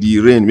maybe the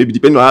rain, maybe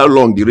depending on how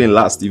long the rain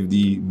lasts, if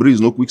the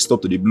breeze no quick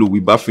stop to the blow, we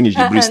bath finish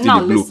the breeze till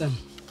the blow.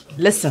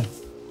 Listen,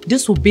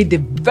 this will be the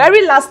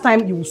very last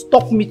time you will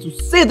stop me to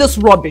say this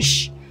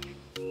rubbish.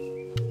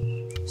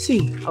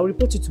 See, I'll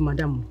report you to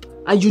Madam,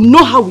 and you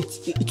know how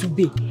it will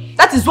be.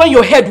 That is when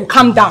your head will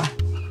calm down.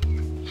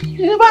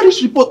 You never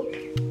reach report,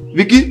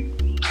 Vicky.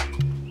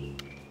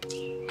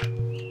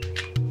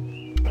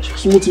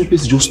 Small thing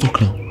place just talk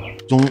now.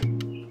 Don't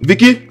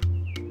Vicky.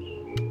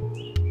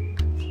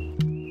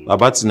 A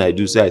bad thing I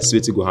do say I swear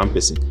to go harm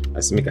person.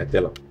 I say make I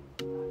tell her.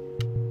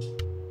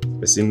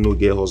 Person no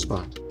get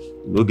husband,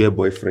 you no get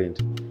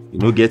boyfriend, you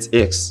no get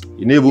ex,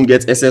 you no even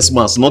get SS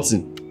mass,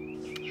 nothing.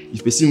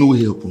 If person no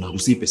help, I will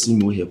say person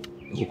no help.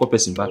 I go call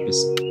person bad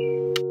person.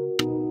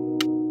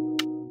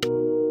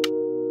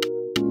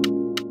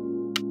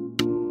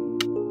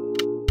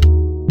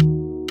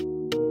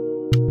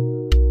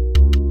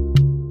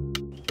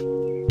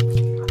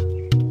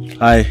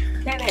 Hi.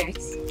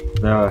 Dennis.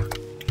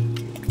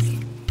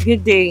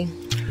 Good day.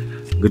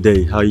 Good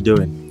day. How are you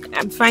doing?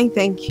 I'm fine,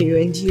 thank you.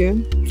 And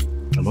you?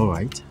 I'm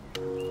alright.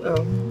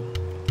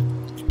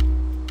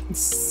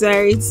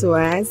 Sorry to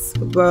ask,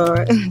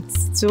 but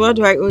to what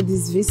do I owe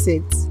this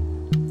visit?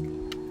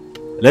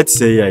 Let's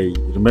say I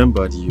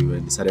remembered you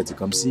and decided to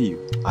come see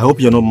you. I hope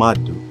you're not mad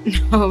though.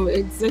 No,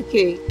 it's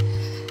okay.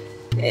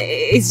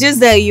 It's just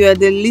that you are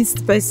the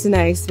least person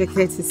I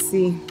expected to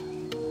see.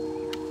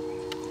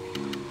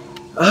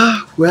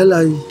 Well,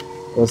 I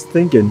was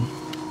thinking,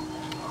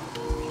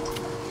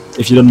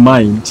 if you don't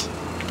mind,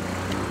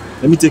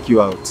 let me take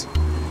you out.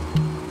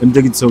 Let me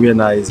take it somewhere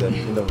nice and,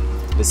 you know,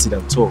 let's sit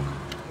and talk.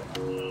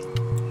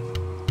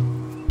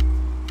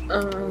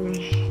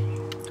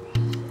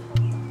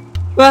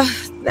 Well,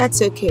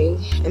 that's okay.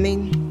 I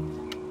mean,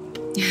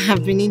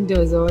 I've been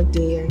indoors all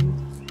day and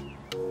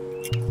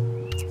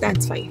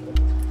that's fine.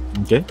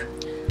 Okay.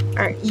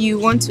 Alright, you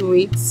want to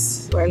wait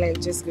while I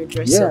just go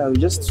dress up? Yeah, I'll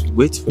just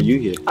wait for you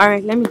here.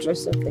 Alright, let me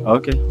dress up then.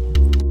 Okay.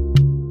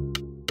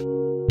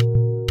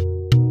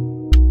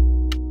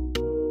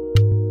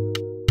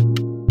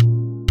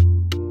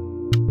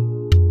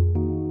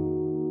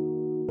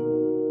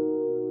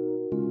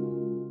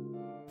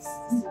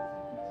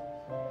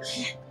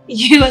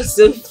 You are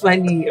so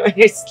funny,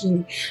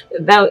 honestly.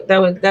 That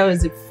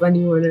was a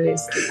funny one,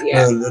 honestly.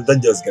 Yeah. No,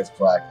 don't just get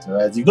cracked,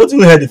 right? You don't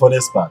even hear the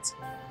funniest part.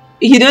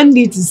 You don't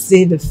need to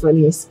say the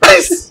funniest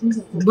part.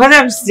 What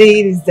I'm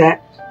saying is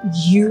that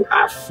You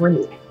are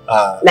funny.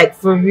 Like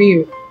for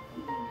real.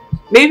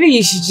 Maybe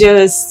you should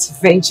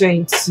just venture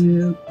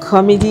into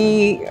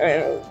comedy,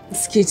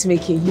 skit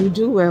making. You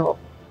do well.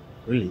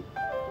 Really?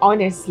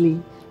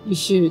 Honestly, you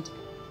should.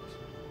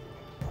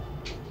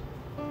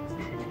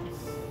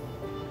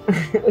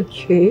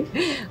 Okay.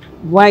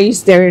 Why are you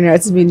staring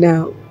at me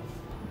now?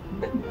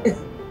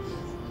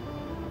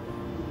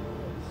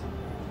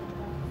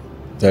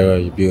 Tara,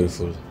 you're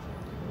beautiful.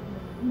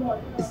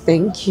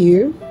 Thank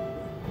you.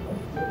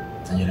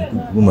 And you're a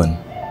good woman.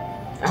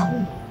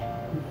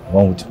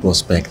 One with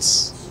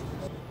prospects.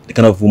 The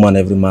kind of woman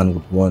every man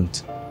would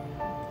want.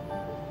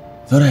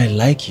 Tara, I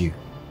like you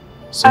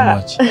so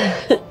much.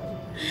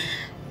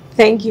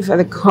 Thank you for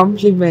the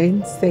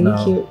compliment.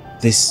 Thank you.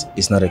 This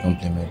is not a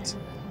compliment.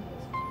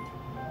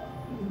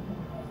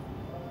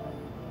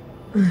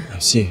 I'm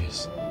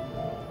serious.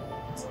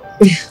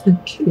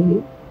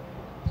 Okay.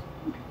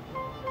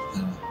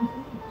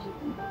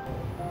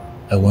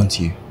 I want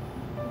you.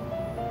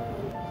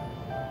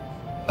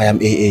 I am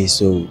AA,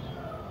 so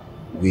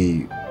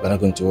we're not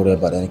going to worry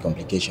about any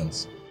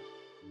complications.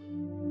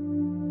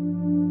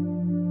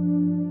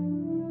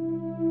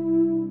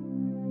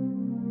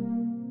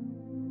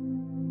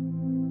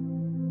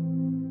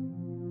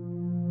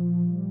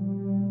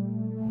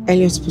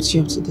 Elliot put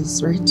you up to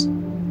this, right?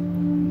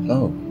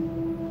 No.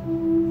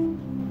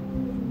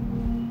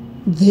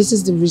 This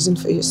is the reason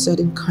for your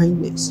sudden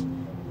kindness.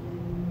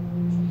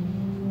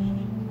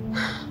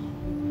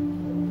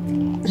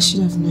 I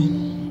should have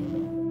known.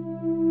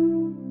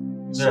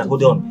 Vera,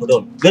 hold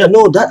on. Vera,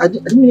 no, I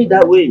didn't mean it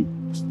that way.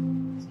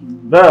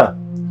 Vera.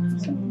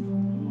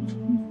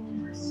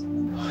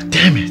 Oh,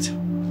 damn it.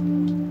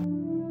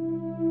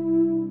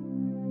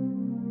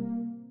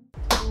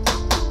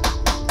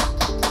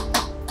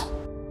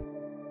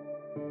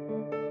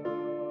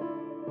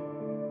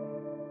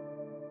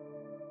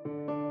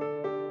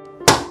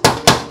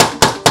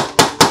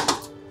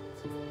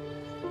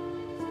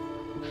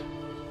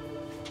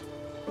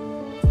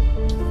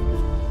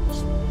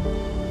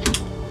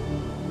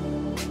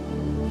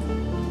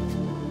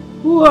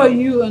 Who are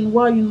you and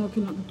why are you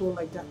knocking at the door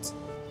like that?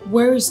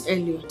 Where is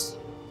Elliot?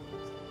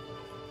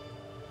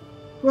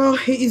 Well,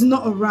 he is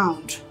not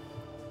around.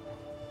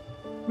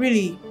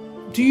 Really,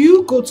 do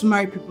you go to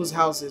married people's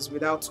houses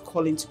without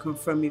calling to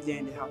confirm if they're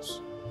in the house?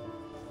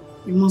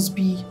 You must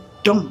be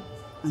dumb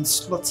and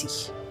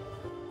slutty.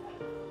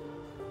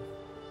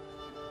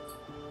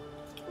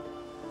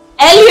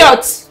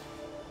 Elliot!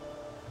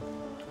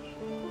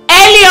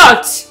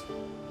 Elliot!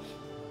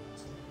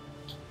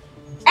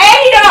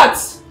 Elliot!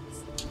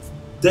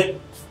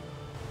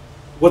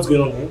 What's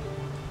going on here?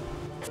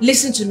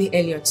 Listen to me,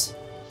 Elliot.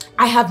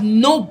 I have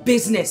no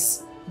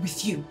business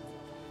with you.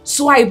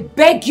 So I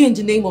beg you in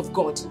the name of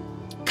God,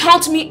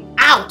 count me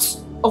out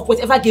of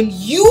whatever game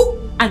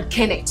you and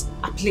Kenneth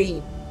are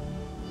playing.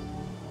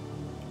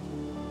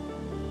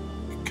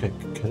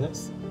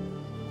 Kenneth?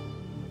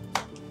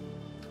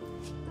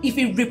 If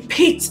it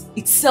repeats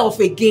itself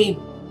again,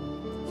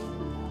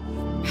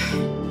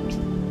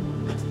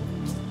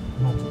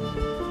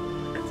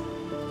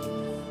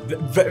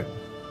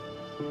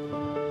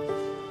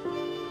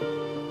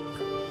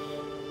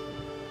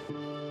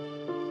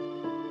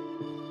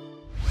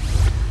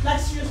 Like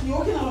seriously, you're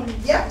walking out on me,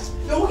 yeah?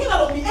 You're walking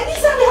out on me.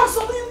 Anytime you have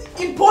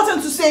something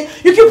important to say,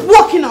 you keep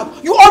walking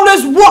out. You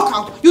always walk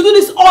out. You do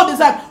this all the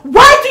time.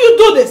 Why do you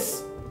do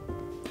this?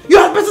 You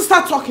had better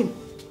start talking.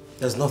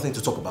 There's nothing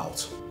to talk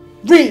about.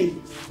 Really?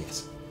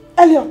 Yes.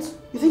 Elliot,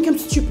 you think I'm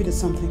stupid or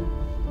something?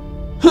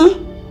 Huh?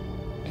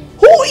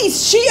 Who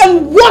is she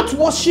and what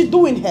was she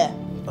doing here?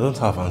 I don't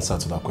have an answer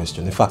to that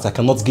question. In fact, I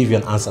cannot give you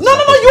an answer. No,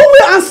 you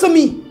will answer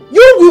me.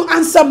 You will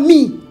answer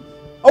me.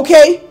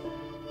 Okay?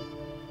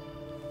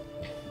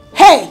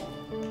 Hey,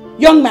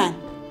 young man,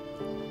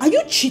 are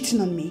you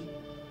cheating on me?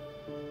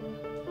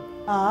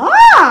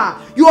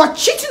 Ah, you are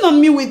cheating on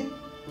me with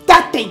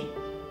that thing.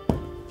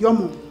 Your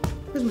mom.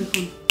 Where's my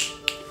phone?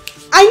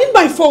 I need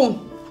my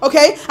phone.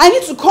 Okay? I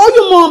need to call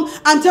your mom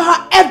and tell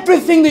her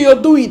everything that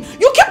you're doing.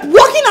 You keep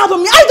walking out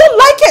on me. I don't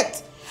like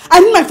it. I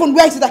need my phone.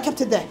 Where is it? I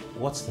kept it there.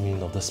 What's the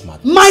meaning of this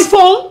madness? My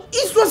phone?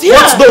 It was here.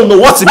 What's the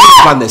meaning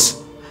of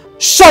madness?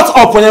 Shut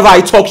up whenever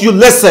I talk. You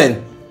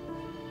listen.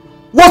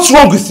 What's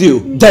wrong with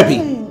you, Debbie?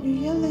 You're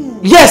yelling.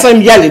 Yes,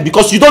 I'm yelling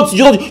because you don't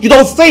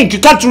think. You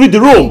can't read the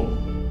room.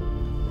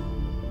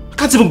 I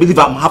can't even believe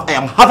I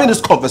am having this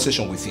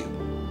conversation with you.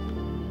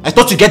 I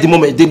thought you get the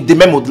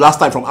memo the last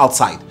time from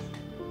outside.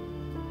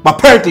 But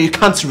apparently you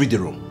can't read the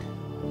room.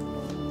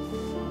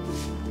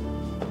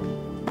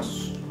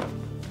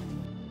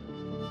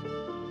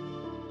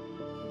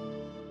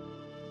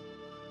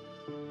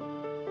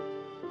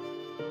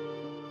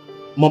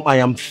 Mom, I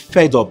am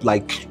fed up.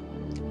 Like,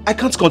 I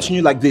can't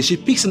continue like this. She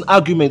picks an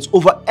argument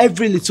over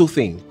every little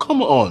thing.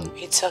 Come on.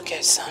 It's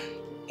okay, son.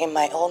 In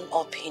my own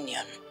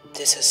opinion,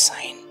 this is a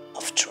sign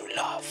of true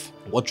love.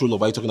 What true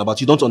love are you talking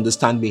about? You don't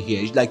understand me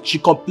here. Like, she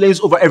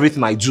complains over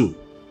everything I do.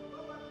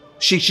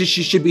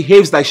 She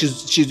behaves like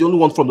she's the only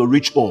one from the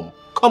rich home.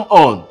 Come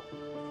on.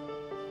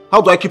 How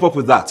do I keep up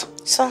with that?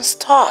 Son,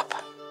 stop.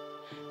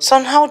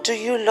 Son, how do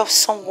you love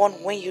someone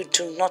when you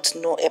do not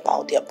know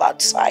about their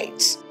bad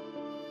sides?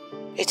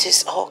 It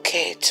is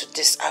okay to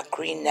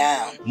disagree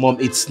now. Mom,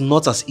 it's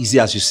not as easy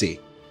as you say.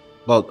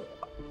 But,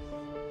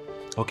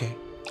 okay,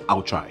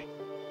 I'll try.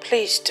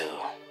 Please do.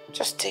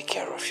 Just take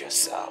care of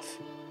yourself.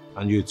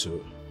 And you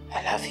too.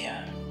 I love you.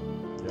 Yeah,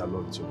 I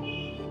love you too.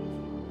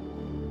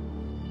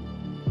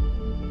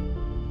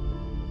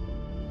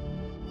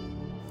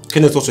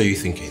 Kenneth, what are you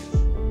thinking?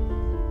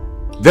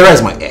 Vera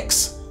is my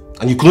ex,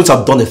 and you couldn't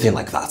have done a thing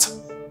like that.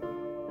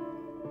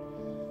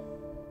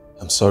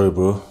 I'm sorry,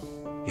 bro.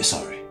 You're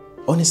sorry?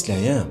 Honestly, I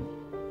am.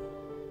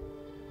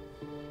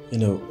 You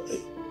know,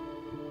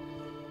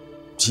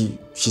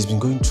 she's been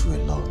going through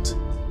a lot.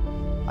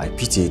 I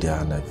pitied her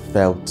and I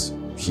felt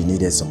she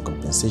needed some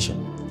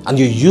compensation. And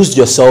you used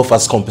yourself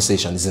as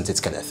compensation, isn't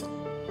it, Kenneth?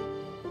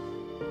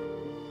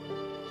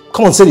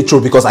 Come on, say the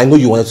truth, because I know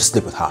you wanted to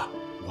sleep with her.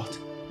 What?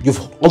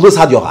 You've always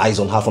had your eyes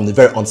on her from the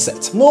very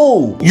onset.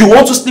 No! You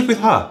want to sleep with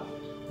her?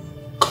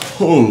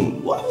 Come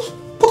on, what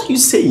are you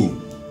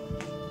saying?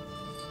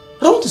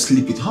 I don't want to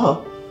sleep with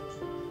her.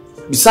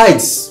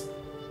 Besides,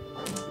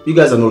 you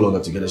guys are no longer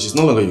together. She's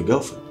no longer your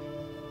girlfriend.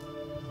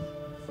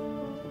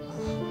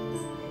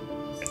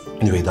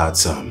 Anyway,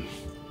 that's none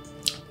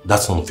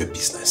of your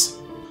business.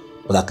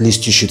 But at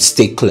least you should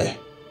stay clear.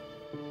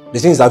 The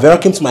thing is that Vera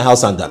came to my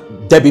house and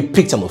that Debbie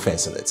picked an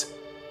offense in it.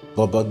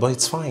 But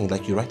it's fine.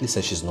 Like you rightly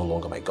said, she's no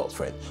longer my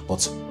girlfriend.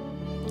 But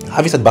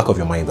have it at the back of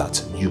your mind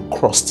that you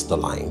crossed the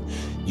line.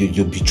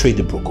 You betrayed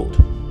the bro code.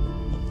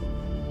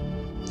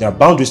 There are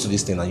boundaries to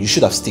this thing and you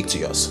should have stick to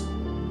yours.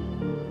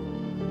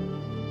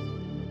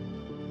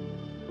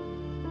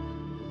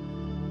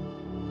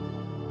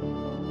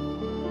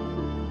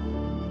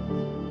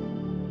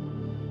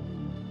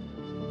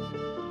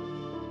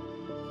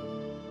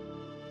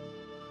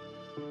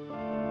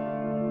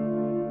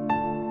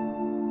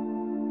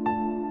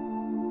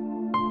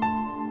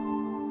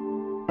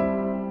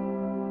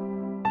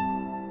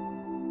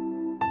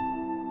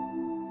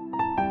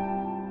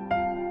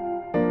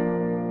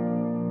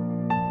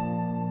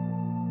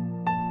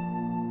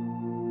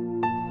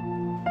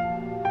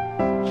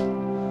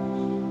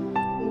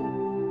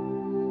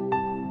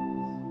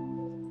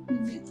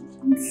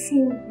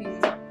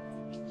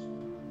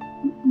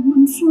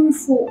 I'm sorry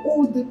for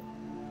all the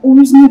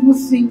unreasonable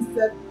things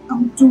that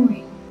I'm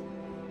doing.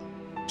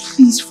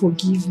 Please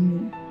forgive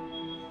me.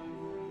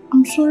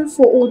 I'm sorry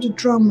for all the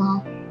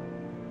drama.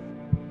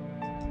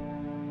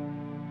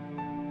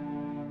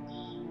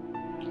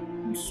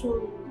 I'm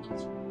sorry.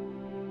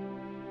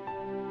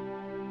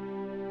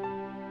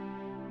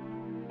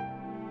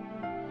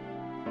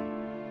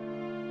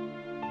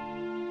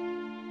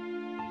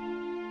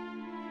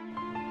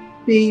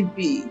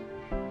 Baby.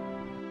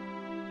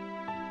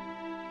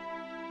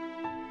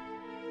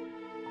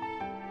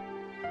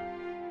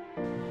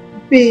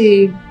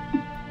 Babe,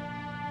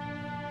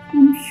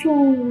 I'm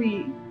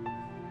sorry.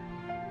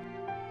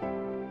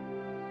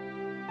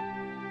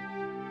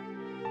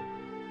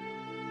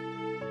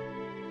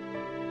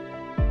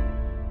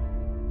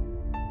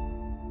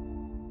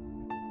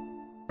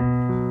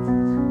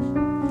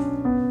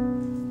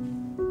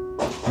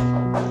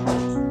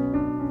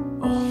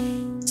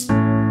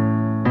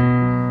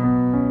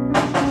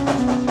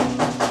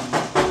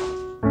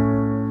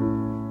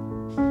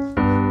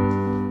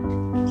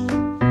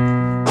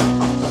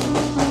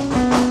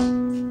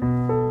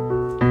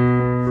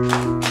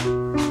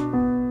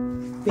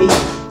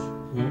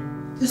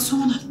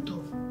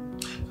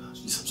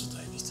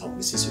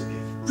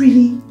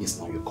 Really? Yes,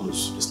 now you're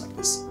close, just like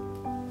this.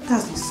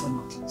 That's not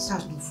funny. That's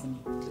not funny.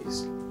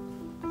 Please.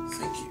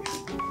 Thank you.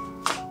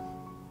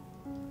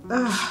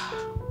 Ah.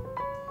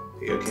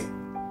 Are you okay?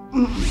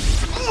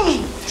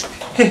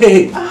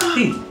 Hey.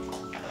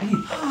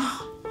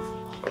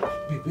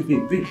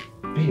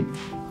 Babe.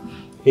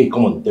 Hey,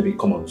 come on, Debbie,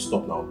 come on,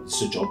 stop now.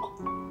 It's a joke.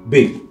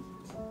 Babe.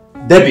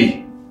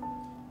 Debbie!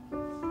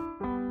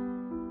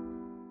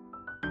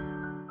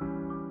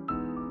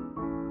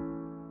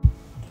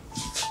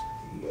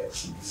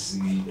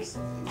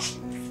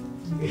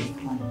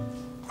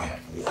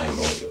 I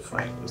know you're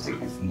fine. Just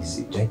take it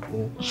easy,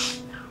 gently.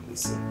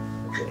 Easy.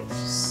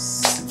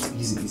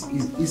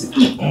 Easy.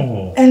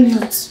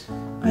 Elliot,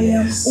 I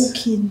am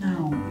okay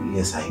now.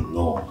 Yes, I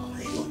know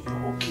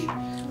you're okay.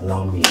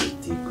 Allow me to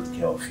take good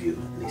care of you.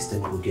 At least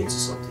then we'll get you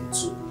something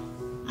to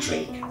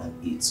drink and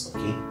eat,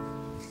 okay?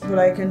 But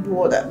I can do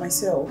all that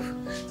myself.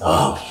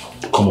 Oh,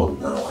 come on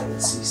now, I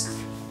insist.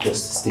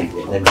 Just stay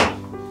there.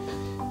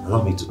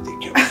 Allow me to take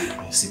care of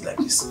you. Sit like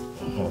this.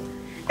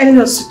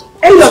 Elliot, sit up.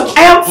 Elliot,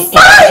 I am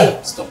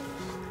fine! Stop.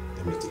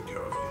 Let me take care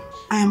of you.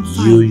 I am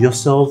fine. You,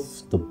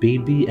 yourself, the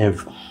baby,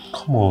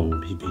 come on,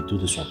 baby, do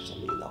this one for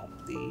me now,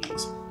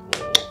 please.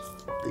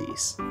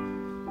 Please.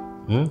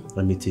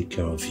 Let me take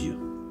care of you.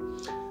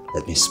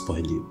 Let me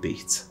spoil you a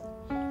bit.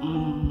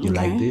 You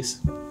like this?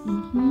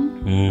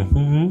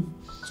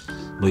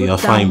 But you are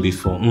fine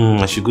before.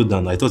 I should go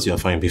down. I thought you were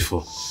fine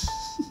before.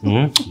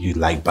 You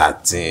like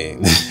bad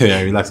thing.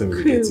 Relax, let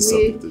me get you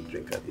something to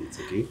drink and eat,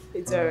 okay?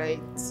 It's alright.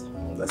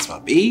 That's my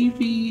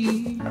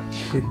baby.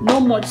 No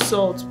much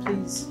salt,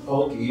 please.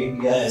 Okay,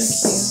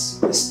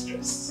 yes. Less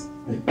stress.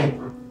 I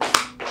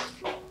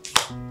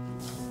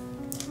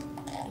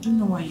don't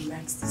know why he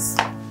likes this.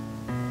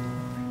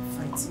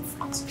 Fighting.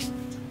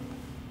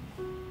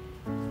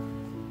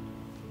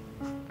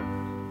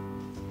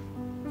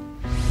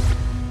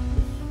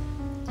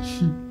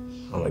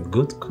 I'm a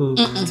good cook.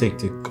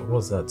 Take.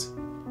 What's that?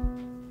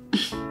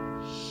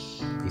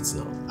 It's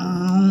now.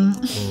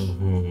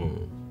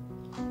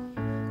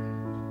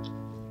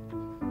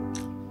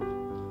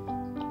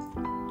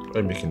 Why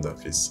are you making that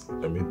face?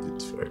 I made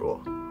it very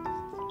well.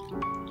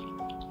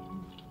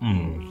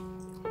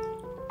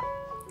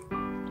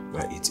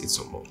 Eat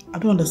some more. I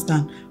don't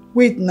understand.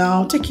 Wait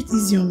now, take it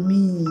easy on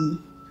me.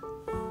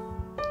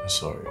 I'm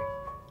sorry.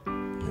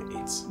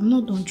 Eat. I'm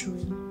not done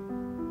chewing.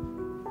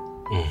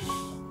 Oh,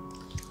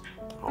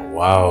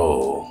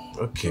 wow.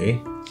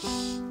 Okay.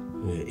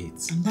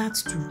 Eat. And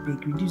that's too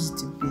big. Reduce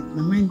it a bit.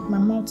 My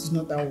mouth is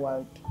not that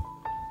wide.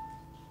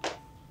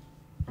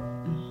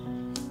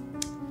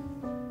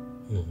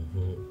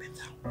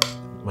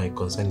 My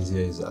concern is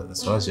here is that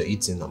as far as you're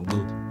eating, I'm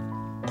good.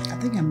 I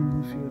think I'm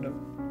even filled up.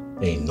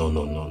 Hey, no.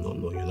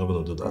 You're not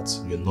gonna do that.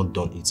 You're not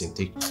done eating.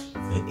 Take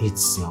eat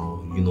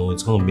now. You know,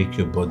 it's gonna make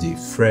your body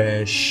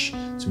fresh,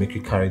 to make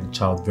you carry the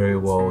child very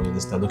well. You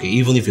understand? Okay,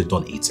 even if you're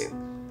done eating,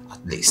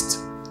 at least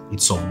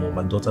eat some more.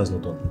 My daughter is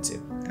not done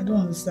eating. I don't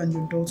understand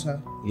your daughter.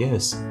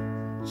 Yes.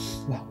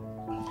 Well,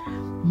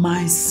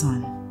 my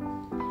son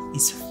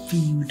is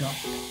filled up.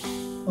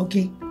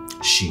 Okay?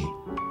 She.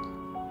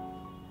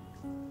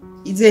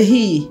 It's a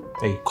he.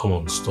 Hey, come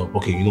on, stop.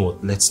 Okay, you know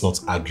what? Let's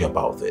not argue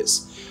about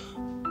this.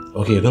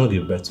 Okay, you're gonna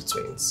give birth to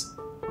twins.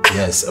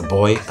 Yes, a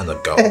boy and a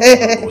girl.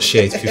 We'll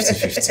share it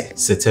 50-50.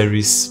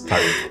 Ceteris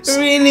paribus.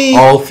 Really?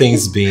 All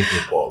things being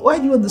equal. Why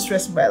do you want to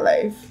stress my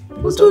life?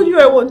 Who told you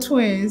I want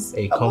twins?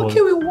 Hey, I'm come okay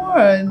with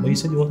one. But you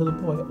said you wanted a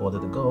boy, I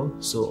wanted a girl,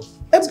 so...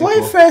 A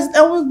boy first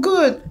and we're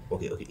good.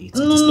 Okay, eat.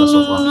 No,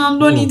 I'm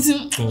done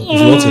eating. If you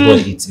want a boy,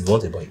 eat. If you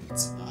want a boy, eat.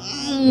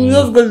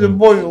 Just go to the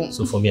boy.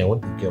 So for me, I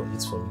want the girl,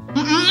 eat for me.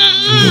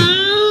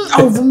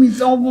 I'll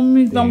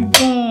vomit, I'm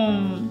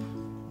done.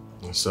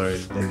 I'm sorry,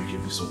 let me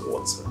give you some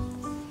water.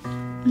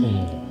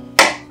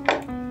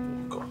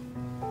 Go.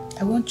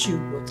 I want you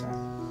water.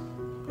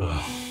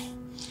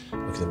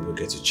 Okay, let me go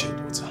get you chilled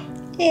water.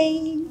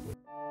 Hey.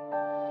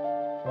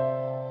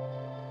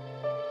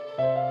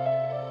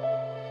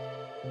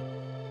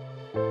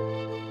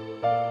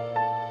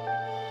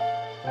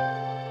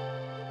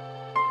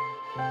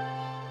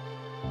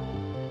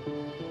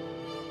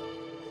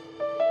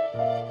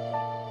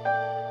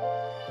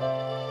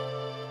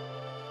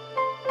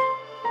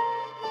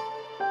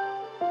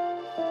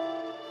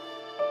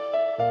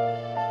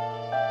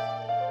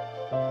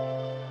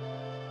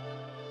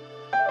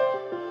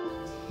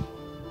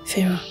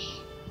 Farah,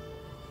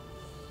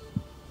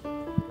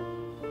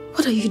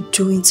 what are you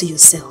doing to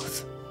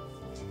yourself?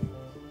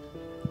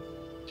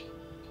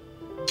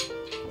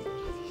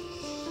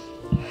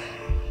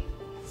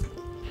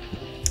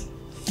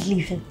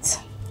 Leave it.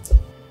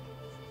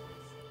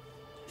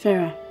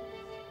 Farah.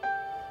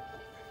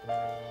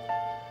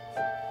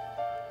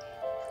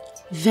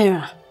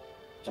 Vera.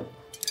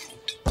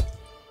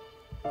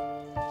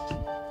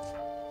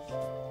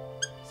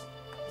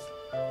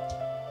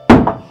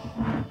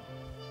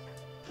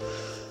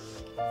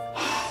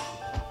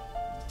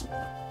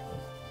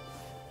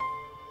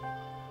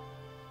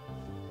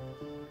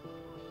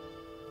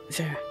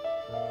 Vera,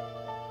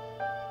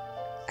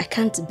 I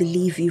can't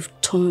believe you've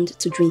turned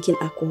to drinking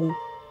alcohol.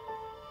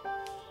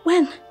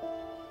 When?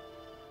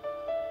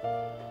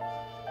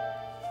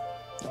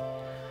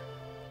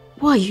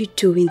 Why are you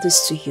doing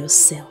this to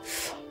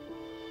yourself?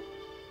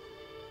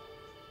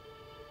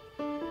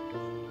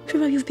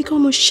 Vera, you've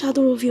become a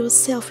shadow of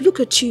yourself. Look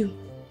at you.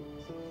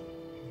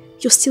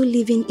 You're still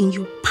living in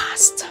your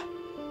past.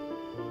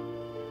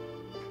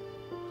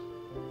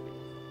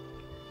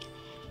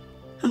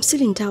 I'm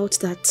still in doubt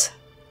that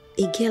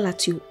a girl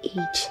at your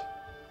age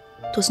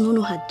does not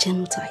know her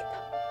genotype.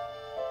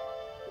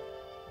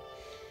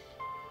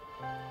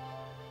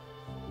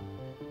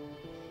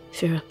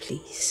 Vera,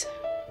 please.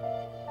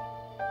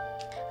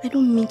 I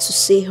don't mean to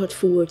say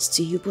hurtful words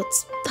to you, but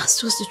that's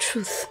just the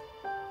truth.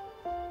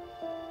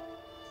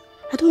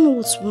 I don't know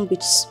what's wrong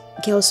with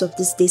girls of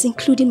these days,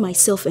 including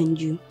myself and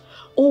you.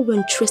 All we're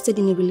interested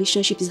in a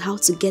relationship is how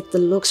to get the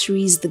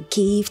luxuries, the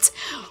gifts.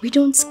 We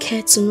don't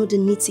care to know the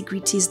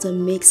nitty-gritties that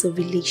makes a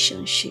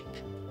relationship.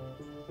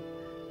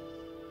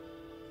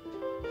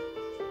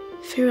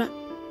 Farah,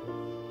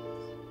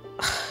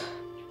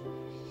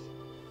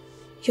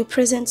 your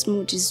present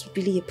mood is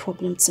really a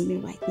problem to me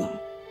right now.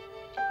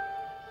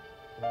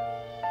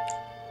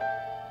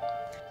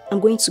 I'm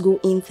going to go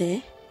in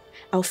there.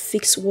 I'll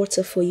fix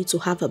water for you to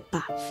have a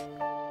bath.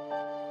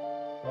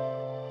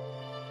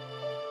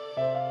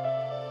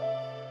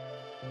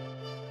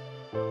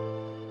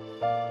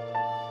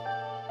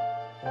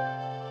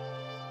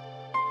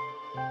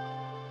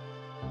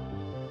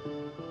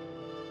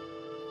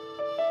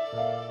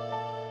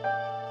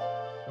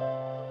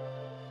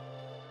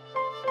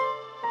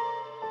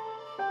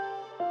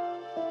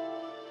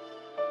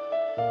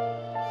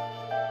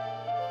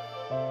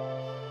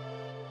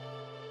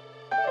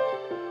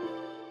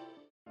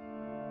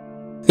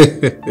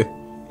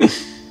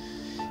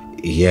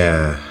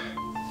 Yeah.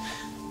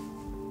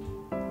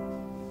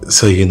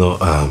 So, you know,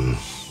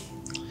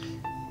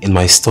 in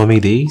my stormy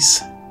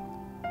days,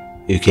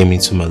 you came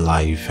into my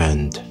life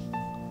and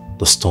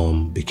the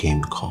storm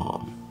became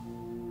calm.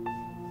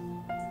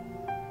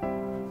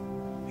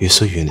 You're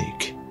so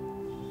unique.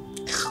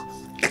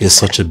 You're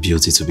such a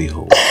beauty to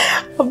behold.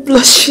 I'm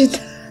blushing.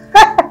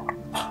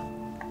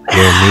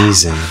 You're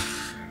amazing.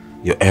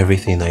 You're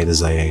everything I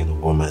desire in a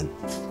woman.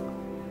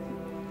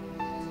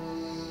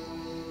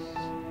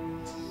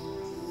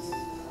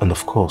 And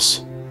of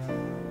course,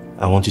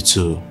 I want you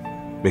to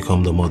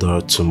become the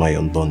mother to my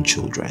unborn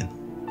children.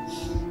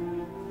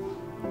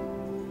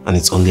 And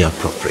it's only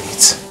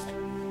appropriate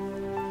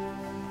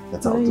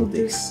that I'll do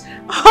this.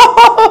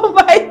 Oh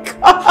my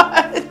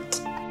God!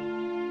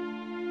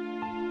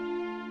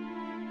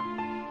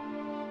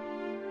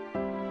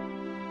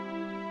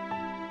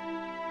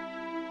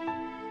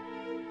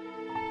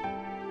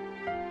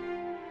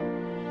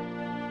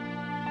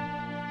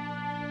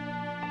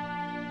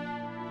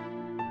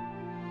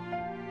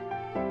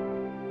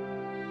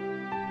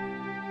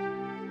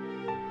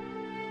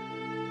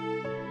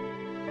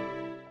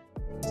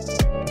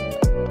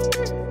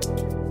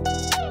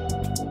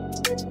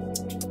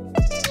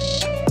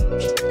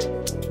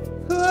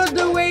 Who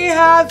do we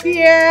have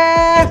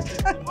here?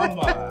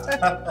 Mama.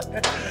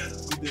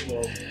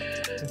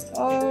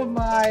 Oh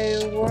my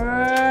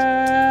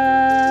word!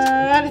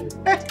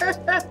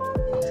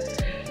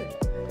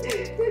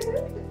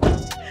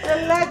 The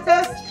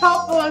latest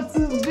couple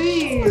to be.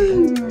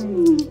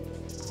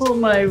 Oh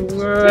my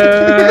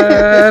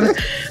word!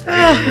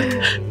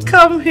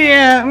 Come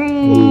here.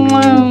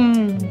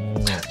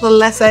 The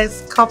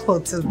latest couple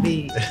to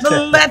be.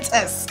 The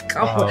latest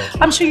couple. Wow.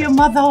 I'm sure your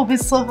mother will be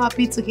so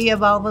happy to hear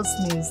about this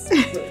news.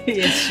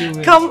 Yes, she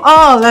will. Come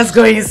on, let's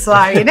go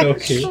inside.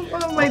 Okay.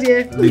 Oh my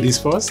dear. Ladies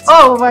first.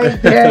 Oh my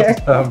dear.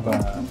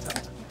 Mama.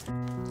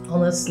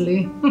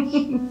 Honestly,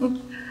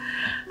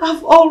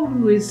 I've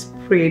always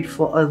prayed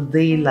for a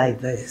day like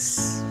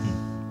this.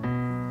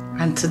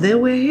 And today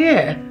we're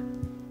here.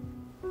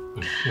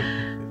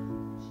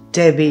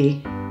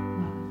 Debbie,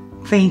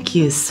 thank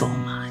you so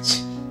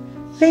much.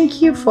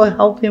 Thank you for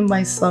helping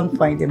my son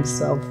find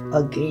himself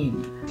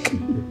again.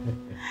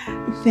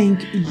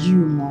 Thank you,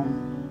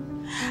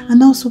 Mom.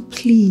 And also,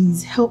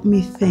 please help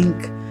me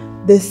thank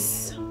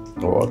this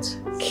What?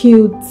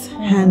 cute,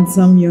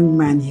 handsome young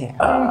man here.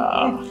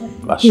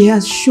 Gosh. He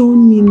has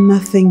shown me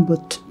nothing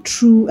but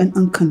true and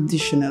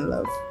unconditional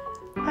love.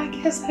 I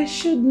guess I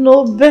should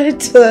know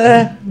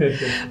better.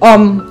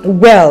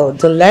 Well,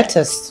 the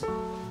latest.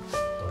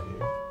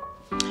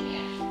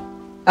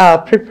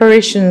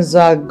 Preparations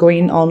are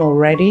going on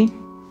already.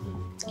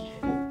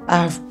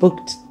 I've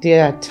booked the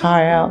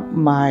attire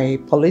my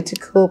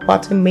political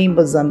party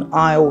members and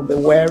I will be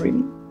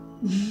wearing.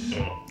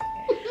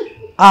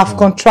 I've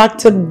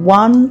contracted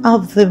one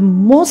of the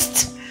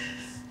most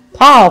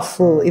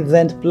powerful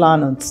event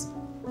planners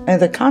in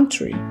the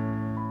country,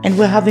 and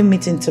we're having a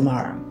meeting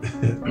tomorrow.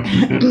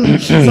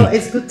 So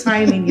it's good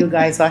timing you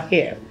guys are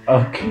here.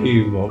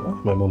 Okay,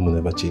 Mom. My mom will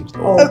never change.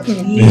 Oh,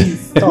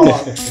 please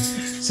stop.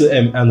 So,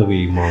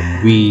 anyway,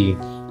 Mom, we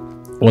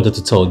wanted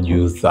to tell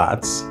you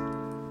that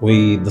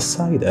we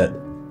decided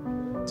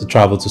to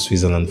travel to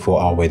Switzerland for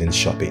our wedding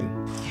shopping.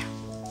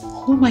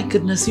 Oh my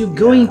goodness, you're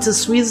going to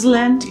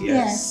Switzerland?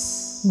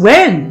 Yes.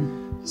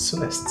 When?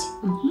 Soonest.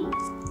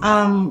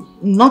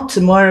 Not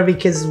tomorrow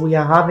because we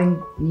are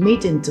having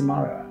meeting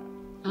tomorrow.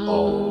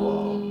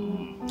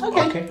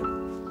 Okay.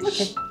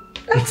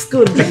 That's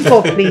good. Drink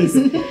up, please.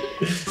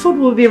 Food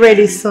will be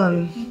ready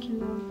soon.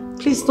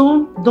 Please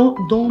don't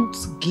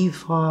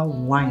give her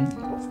wine.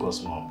 Of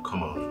course, Mom.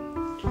 Come on.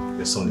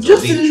 Your son is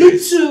Just a illiterate.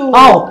 little.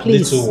 Oh,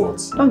 please. Little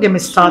what? Don't get me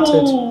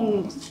started.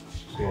 Small.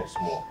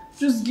 Small.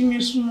 Just give me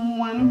a small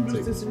one.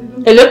 Just a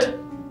little. Hey, look.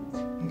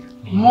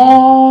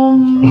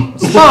 Mom,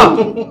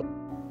 Stop.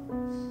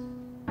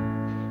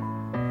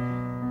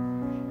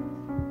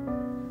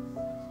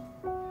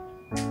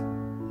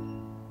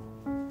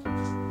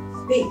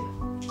 Babe,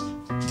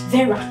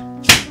 Vera,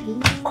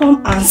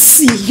 come and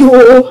see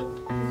you.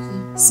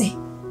 See.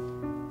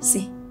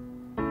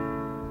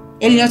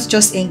 Elliot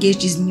just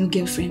engaged his new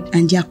girlfriend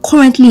and they are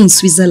currently in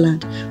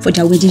Switzerland for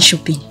their wedding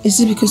shopping. Is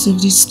it because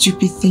of this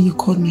stupid thing you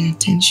called my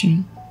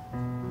attention?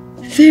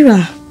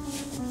 Vera,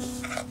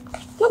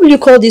 what will you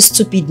call this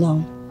stupid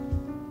now?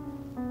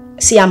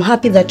 See, I'm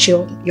happy that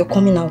you're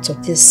coming out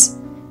of this.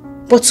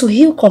 But to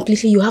heal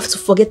completely, you have to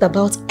forget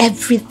about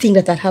everything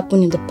that had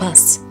happened in the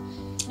past.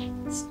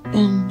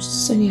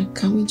 Sonia,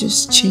 can we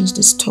just change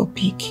this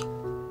topic?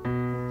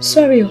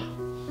 Sorry,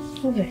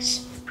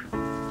 always.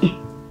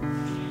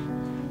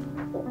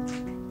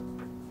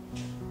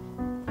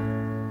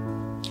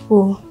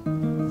 Oh.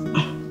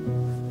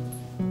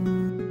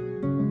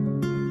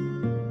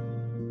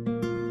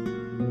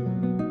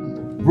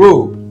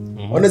 Bro,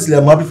 honestly,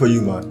 I'm happy for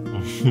you, man.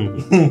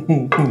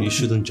 You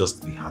shouldn't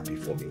just be happy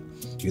for me.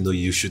 You know,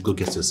 you should go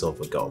get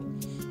yourself a girl.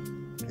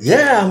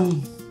 Yeah,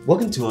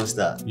 Working towards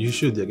that. You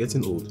should, you're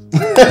getting old.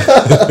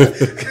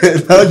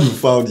 Now you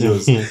found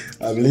yours.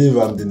 I believe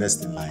I'm the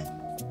next in line.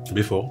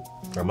 Before?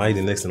 Am I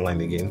the next in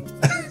line again?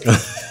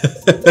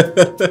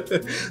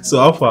 So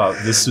how far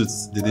the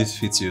suits, did it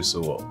fit you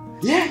so well?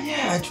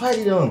 Yeah, I tried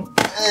it on.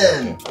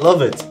 Man, I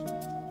love it.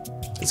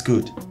 It's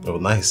good. Oh,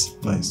 nice.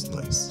 But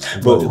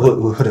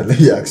hold on, let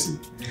me ask you.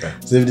 Okay.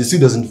 So if the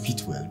suit doesn't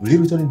fit well, will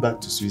you return it back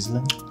to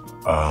Switzerland?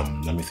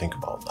 Let me think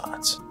about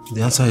that.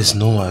 The answer is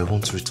no, I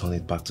won't return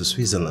it back to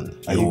Switzerland.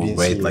 You will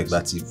wear it like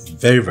that. It's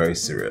very, very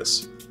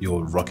serious.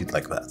 You'll rock it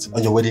like that.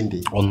 On your wedding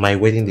day? On my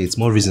wedding day, it's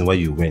more reason why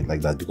you wear it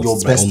like that because your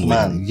it's best my own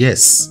man. wedding.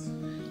 Yes.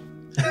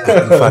 In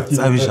fact,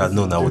 I wish I'd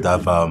known. I would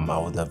have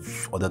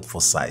ordered for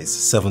size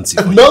 70.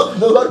 For no,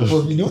 not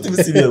for me. You won't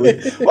even see me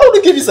away. Why would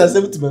you give me size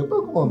 70, man?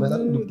 Oh, come on,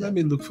 man. Let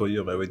me look for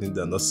you on my wedding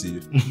day and not see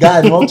you.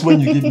 God, not when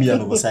you give me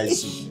an oversized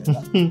suit.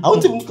 I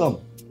won't even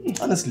come.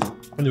 Honestly.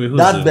 Anyway,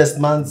 that best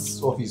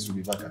man's office will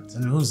be vacant.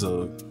 Anyway, who's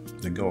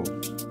the girl?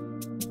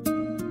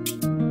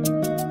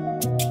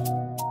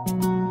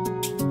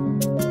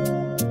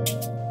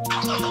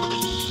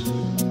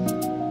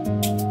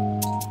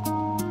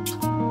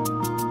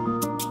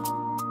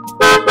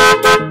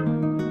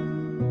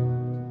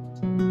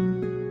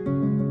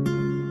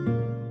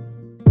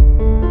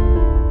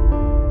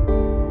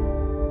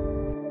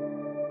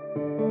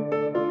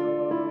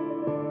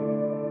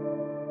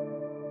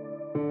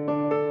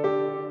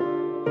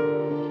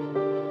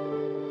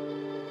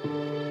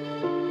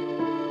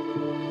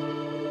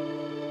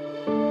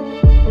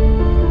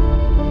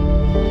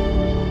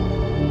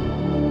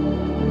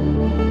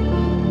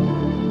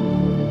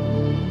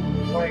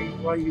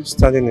 Why are you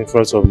standing in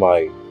front of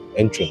my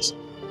entrance?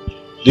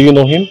 Do you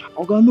know him?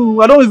 Okay,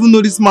 no, I don't even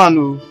know this man.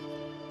 No.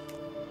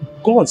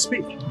 Go on,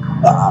 speak.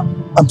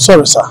 I'm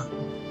sorry, sir.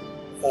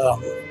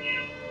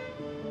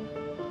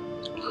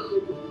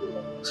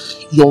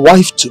 Your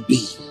wife to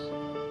be.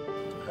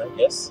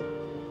 Yes.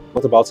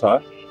 What about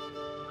her?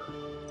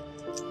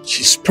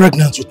 She's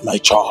pregnant with my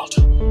child.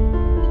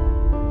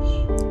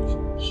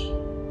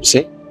 You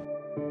see?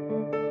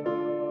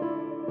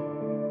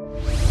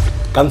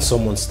 Can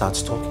someone start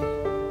talking?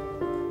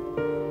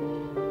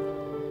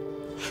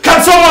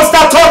 Can someone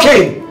start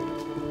talking?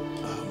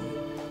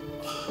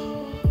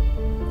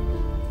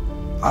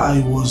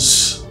 I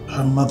was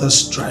her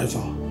mother's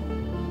driver.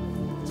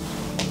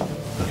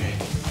 Okay.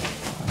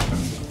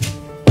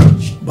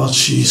 But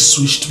she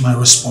switched my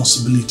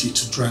responsibility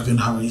to driving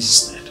her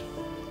instead.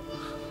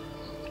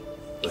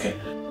 Okay.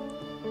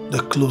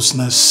 The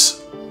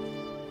closeness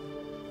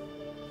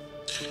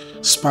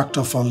sparked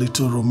off a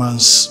little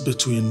romance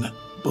between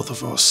both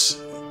of us.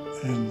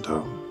 And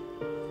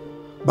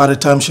by the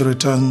time she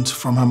returned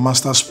from her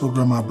master's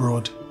program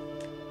abroad,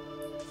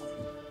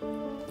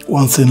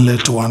 one thing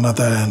led to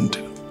another and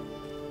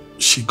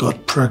she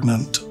got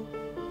pregnant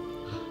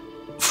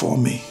for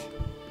me.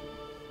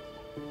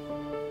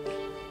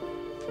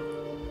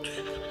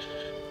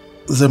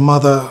 The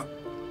mother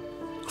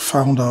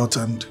found out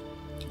and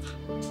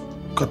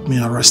got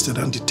me arrested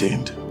and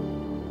detained.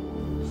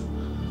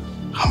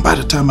 And by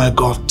the time I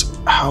got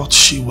out,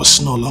 she was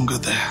no longer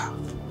there.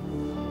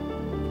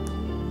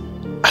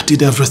 I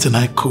did everything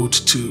I could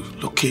to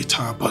locate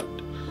her, but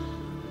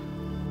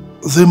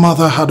the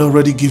mother had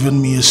already given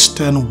me a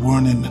stern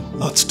warning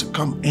not to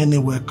come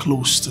anywhere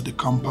close to the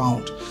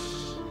compound,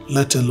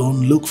 let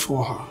alone look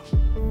for her.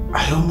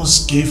 I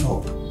almost gave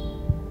up,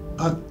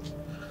 but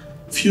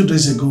a few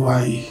days ago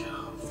I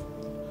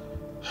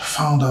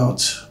found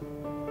out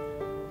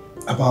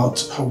about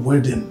her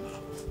wedding,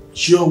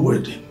 your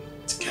wedding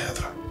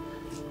together.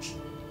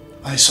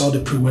 I saw the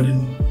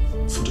pre-wedding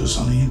photos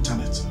on the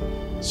internet,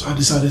 so I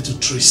decided to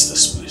trace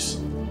this place.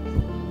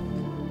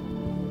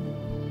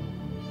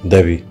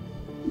 Debbie.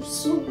 I'm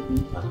sorry.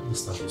 I don't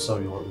understand. You're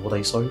sorry. What are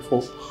you sorry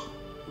for?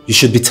 You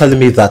should be telling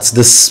me that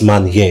this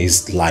man here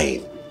is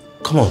lying.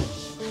 Come on.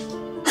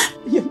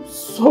 I am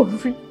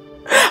sorry.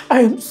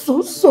 I am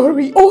so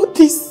sorry. All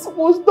this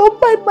was done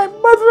by my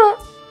mother.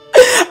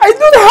 I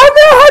don't have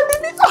a hand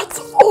in it at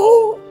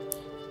all.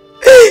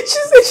 She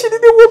said she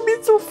didn't want me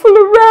to fool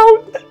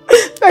around,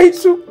 trying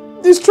to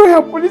destroy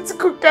her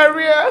political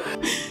career.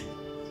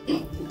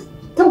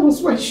 That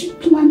was why she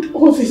planned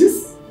all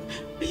this.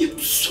 I am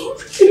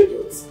sorry,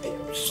 Elliot. I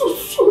am so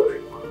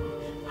sorry.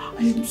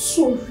 I am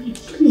sorry,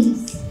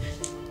 please.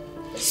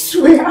 I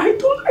swear, I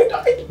don't.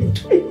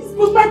 It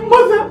was my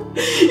mother.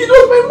 It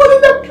was my mother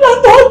that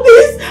planned all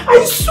this.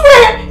 I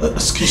swear.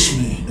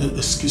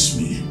 Excuse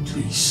me,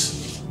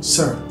 please.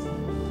 Sir,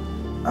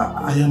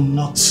 I'm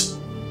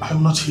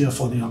not here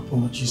for the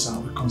apologies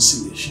and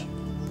reconciliation.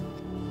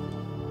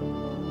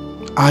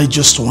 I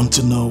just want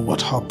to know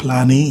what her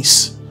plan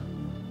is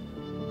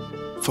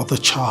for the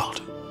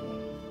child.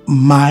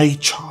 My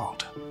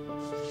child.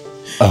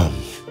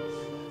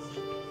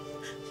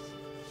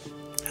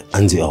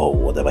 Andy, or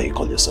whatever you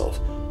call yourself,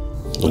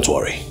 don't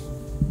worry.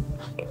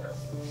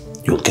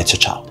 You'll get your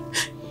child.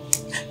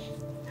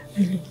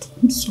 Elliot,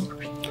 I'm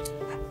sorry.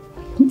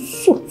 I'm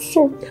so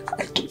sorry.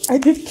 I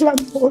didn't plan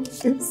all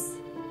this.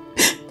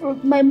 It was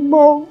my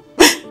mom.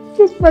 It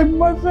was my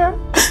mother.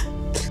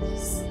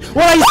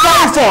 What are you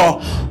sorry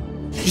for?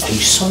 Are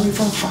you sorry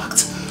for the fact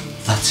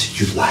that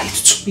you lied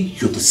to me,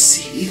 you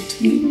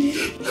deceived me?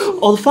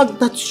 Or the fact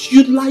that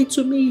you lied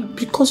to me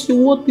because you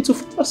want me to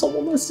father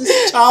someone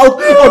else's child?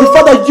 Or the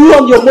fact that you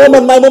and your mom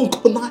and my mom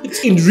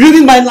connived in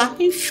ruining my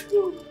life?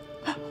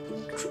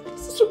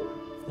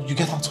 You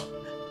get out.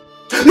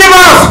 Leave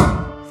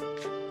out!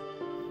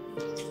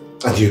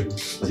 And you,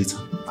 Melita,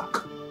 back.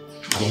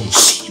 I won't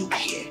see you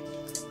here.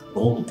 I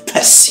won't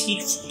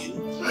perceive you.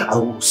 I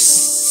will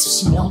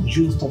smell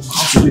you from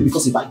house away,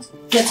 because if I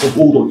get a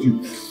hold of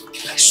you,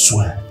 I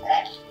swear,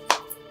 I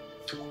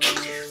will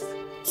kill you.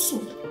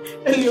 So,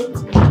 Elliot!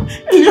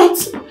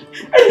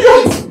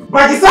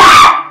 Magisa!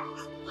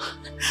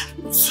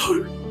 I'm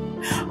sorry.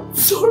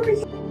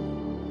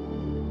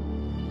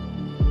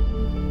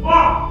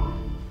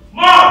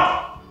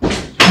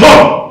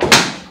 Mom!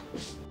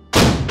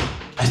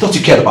 I thought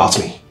you cared about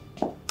me.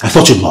 I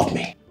thought you loved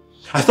me.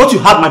 I thought you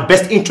had my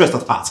best interest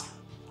at heart.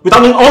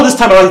 Without knowing all this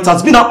time around, it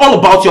has been all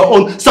about your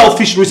own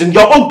selfish reason,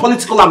 your own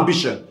political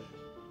ambition.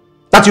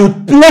 That you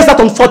would place that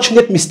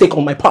unfortunate mistake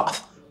on my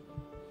path.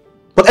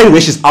 But anyway,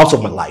 she's out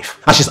of my life.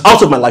 And she's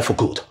out of my life for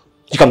good.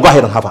 You can go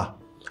ahead and have her.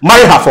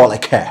 Marry her for all I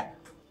care.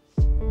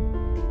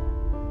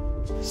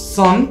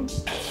 Son?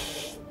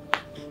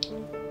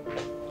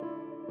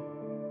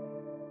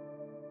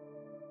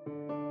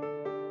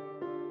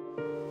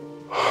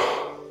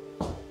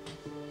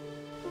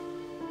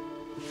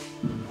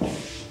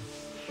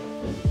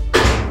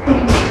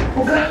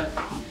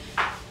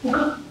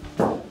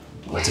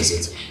 What is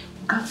it?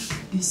 Oga,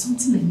 there's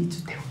something I need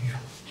to tell you.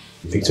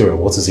 Victoria,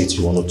 what is it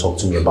you want to talk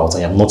to me about?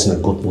 I am not in a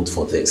good mood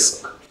for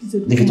this.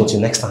 Leave it until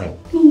next time.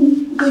 No,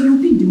 Oga,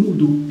 you'll be in the mood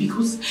though,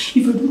 because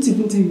if I don't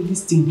even tell you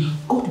this thing,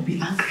 God will be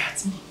angry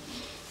at me.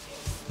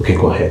 Okay,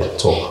 go ahead,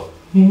 talk.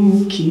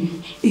 Okay.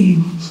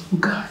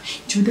 Oga,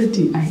 the other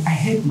day I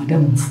heard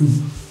Madam on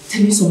phone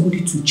telling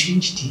somebody to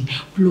change the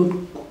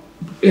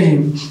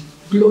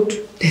blood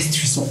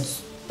test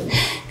results.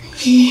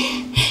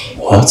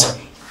 What?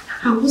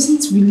 I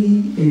wasn't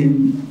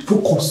really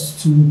focused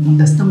to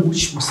understand what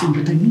she was saying,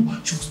 but I know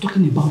she was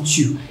talking about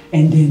you.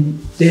 And then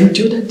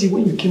the other day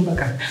when you came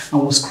back, I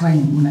was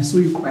crying. When I saw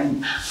you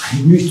crying,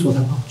 I knew it was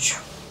about you.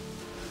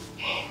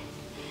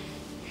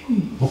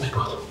 Oh my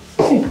God.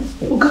 Hey,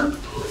 Oga.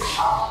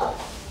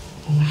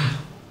 Oh my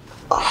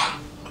God.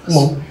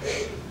 Mom.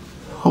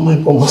 Oh, my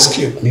mom has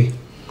killed me.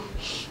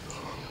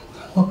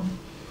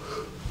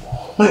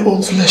 My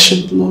own flesh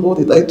and blood. What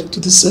did I do to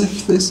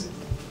deserve this?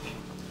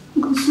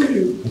 I'm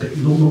sorry. Okay,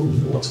 no,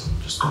 what?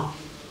 Just go.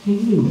 Go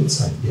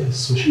inside, yes,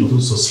 so she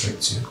doesn't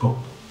suspect you. Go.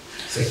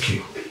 Thank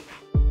you.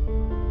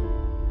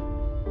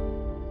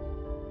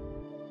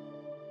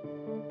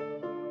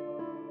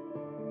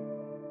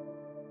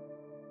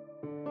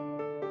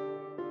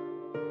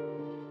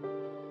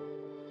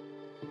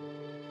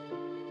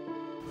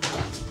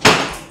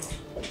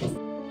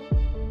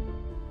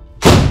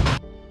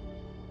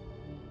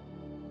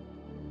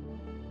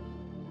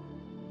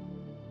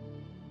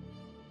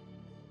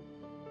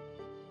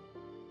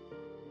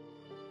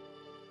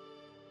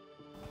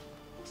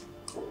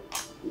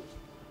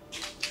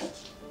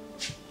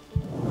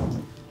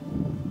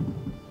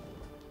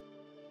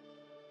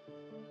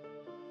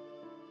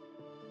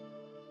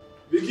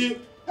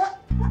 Vicky!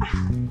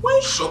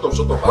 Why? Shut up,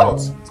 out.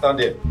 Stand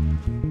there.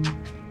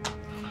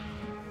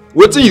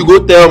 What till you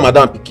go tell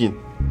Madam Pikin?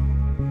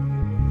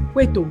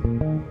 Wait oh.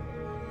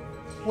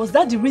 Was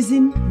that the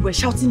reason you were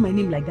shouting my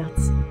name like that?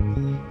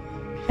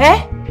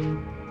 Eh?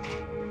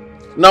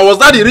 Now was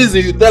that the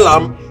reason you tell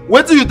him?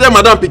 Wait till you tell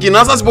Madam Pikin.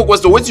 Answer simple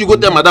question. Wait till you go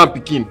tell Madam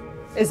Pikin.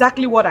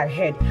 Exactly what I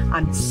heard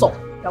and saw.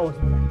 That was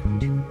what I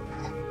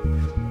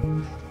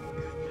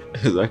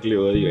heard. Exactly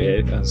what you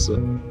heard and saw.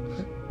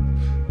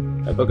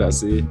 I thought I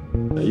say,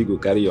 now you go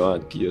carry your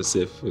hand, kill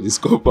yourself for this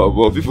copper,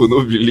 but people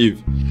don't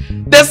believe.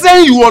 They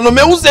say you want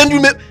me, who send you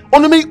me?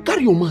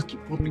 Carry your man, keep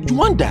on. You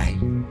want die?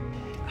 You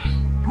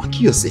want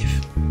kill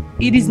yourself?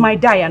 It is my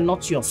die and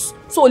not yours.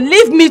 So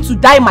leave me to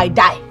die my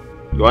die.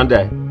 You want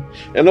die?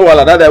 You know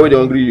what? That die when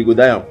you're hungry, you go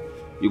die.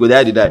 You go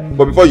die, die.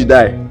 But before you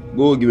die,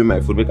 go give me my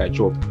food, make I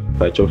chop.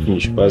 If I chop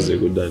finish, pass there,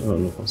 go die. I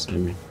don't know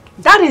concern me.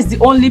 That is the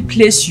only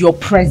place you're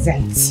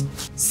present.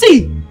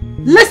 See,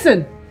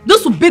 listen,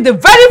 this will be the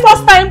very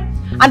first time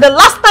and the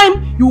last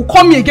time you will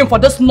call me again for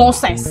this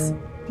nonsense.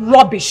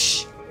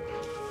 Rubbish.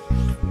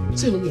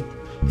 Say it again.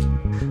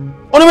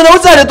 Oh no,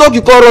 what side they talk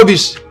you call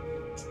rubbish?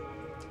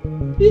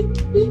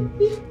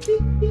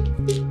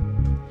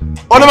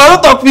 Oh no, I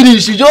don't talk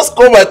finish. You just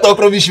come and talk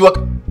rubbish. We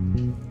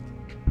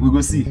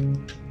go see.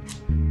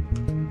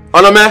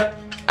 Oh no, man,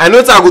 I know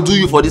what I go do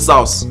you for this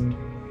house.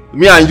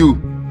 Me and you.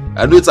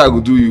 I know what I go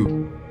do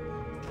you.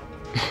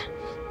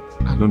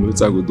 I don't know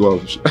what I go do.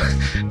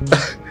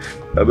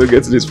 I don't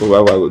get this for why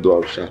I go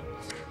do.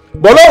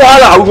 But no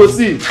wahala, we go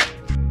see.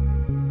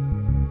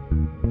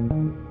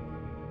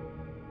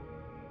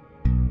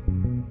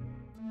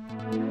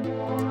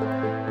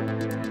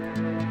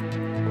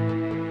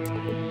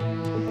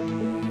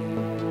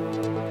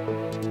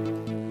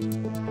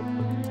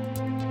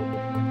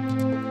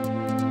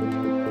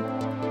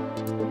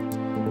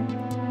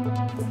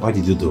 Why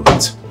did you do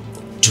it?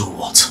 Do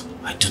what?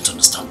 I don't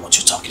understand what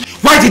you're talking about.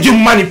 Why did you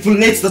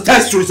manipulate the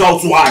test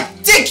results? Why?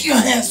 Take your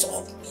hands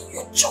off me.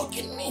 You're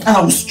choking me. And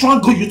I will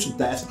strangle you to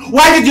death.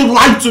 Why did you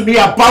lie to me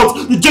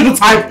about the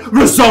genotype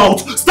result?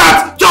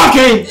 Start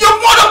talking!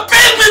 Your mother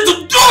paid me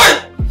to do it!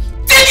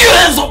 Take your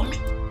hands off me!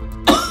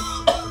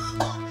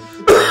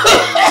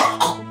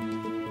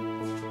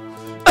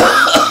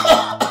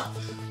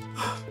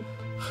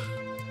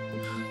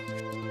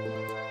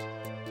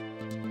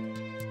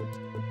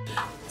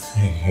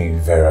 Hey,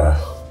 Vera.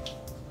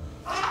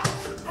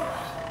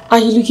 Are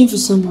you looking for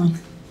someone?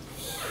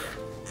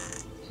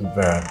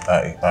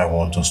 Vera, I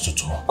want us to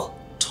talk.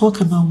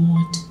 Talk about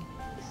what?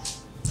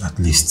 At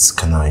least,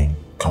 can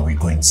we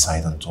go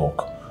inside and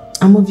talk?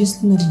 I'm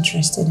obviously not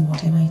interested in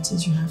whatever it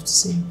is you have to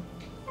say.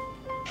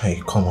 Hey,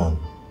 come on.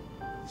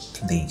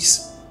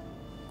 Please.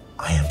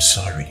 I am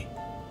sorry.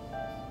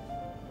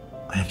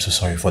 I am so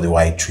sorry for the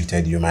way I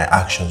treated you. My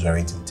actions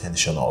weren't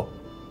intentional.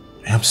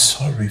 I am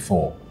sorry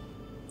for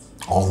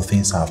all the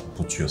things I've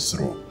put you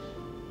through.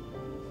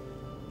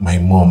 My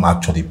mom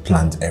actually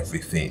planned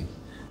everything.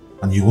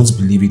 And you won't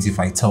believe it if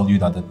I tell you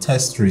that the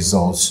test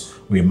results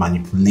were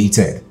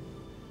manipulated.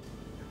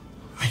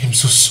 I am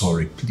so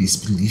sorry. Please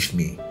believe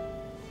me.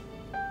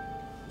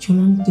 Your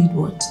mom did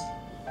what?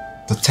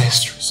 The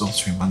test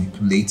results were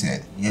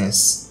manipulated,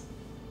 yes.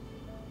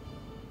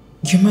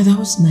 Your mother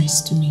was nice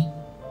to me.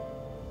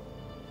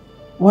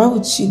 Why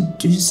would she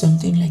do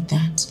something like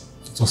that?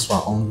 It was for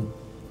her own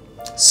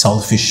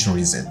selfish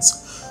reasons.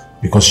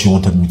 Because she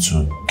wanted me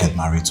to get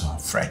married to her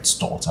friend's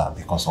daughter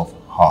because of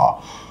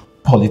her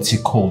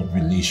political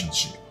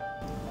relationship.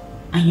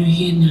 And you're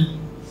here now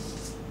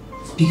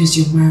because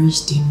your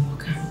marriage didn't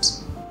work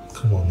out.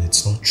 Come on,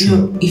 it's not true.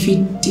 No, if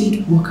it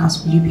did work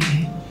out, will you be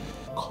here?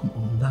 Come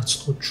on,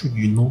 that's not true.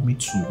 You know me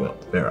too well,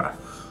 Vera.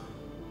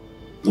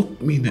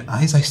 Look me in the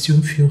eyes, I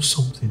still feel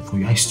something for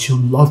you. I still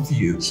love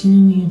you. You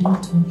know when you're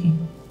done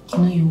talking, you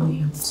know your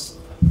way out.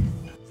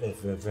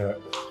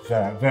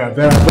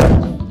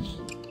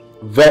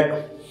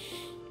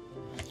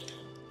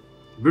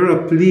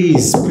 Vera,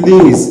 please,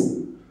 please.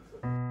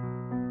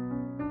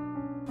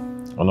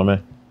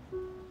 Onome,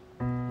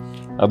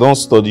 I don't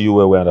study you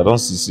well and I don't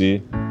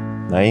see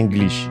na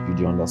English you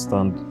do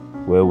understand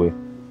well.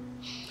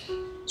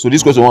 So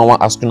this question I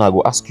want to ask you now, I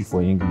go ask you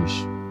for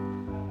English.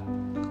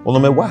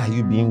 Onome, why are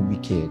you being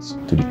wicked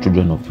to the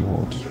children of the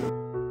world?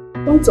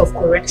 Point of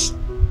correction.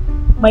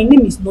 My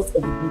name is not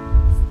Onome.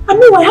 I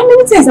mean, how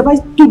many times have I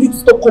told you to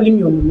stop calling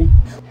me Onome?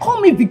 Call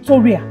me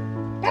Victoria.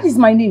 That is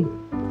my name.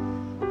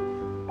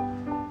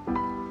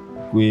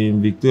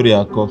 Queen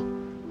Victoria ko.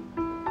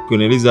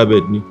 Queen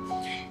Elizabeth ni.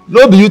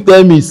 No be you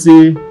tell me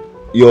say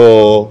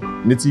your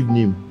native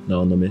name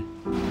na Onome.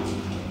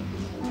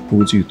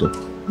 What you talk?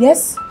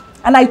 Yes,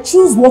 and I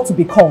choose what to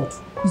be called.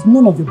 It's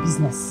none of your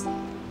business.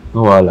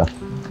 No wahala.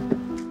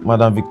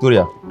 Madam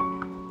Victoria,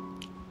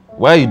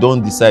 why you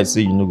don't decide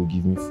say you no go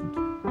give me food?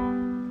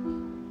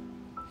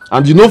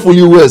 And you know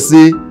fully well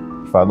say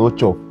if I no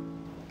chop,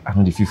 I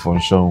no dey fit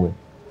function well.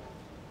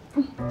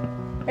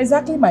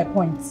 Exactly my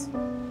point.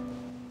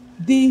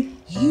 The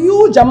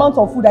huge amount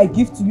of food I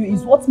give to you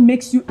is what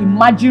makes you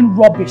imagine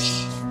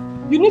rubbish.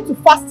 You need to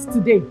fast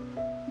today.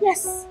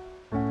 Yes.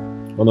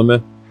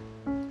 Onome.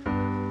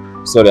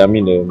 Sorry, I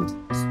mean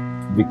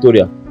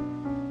Victoria.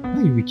 Why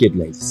are you wicked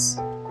like this?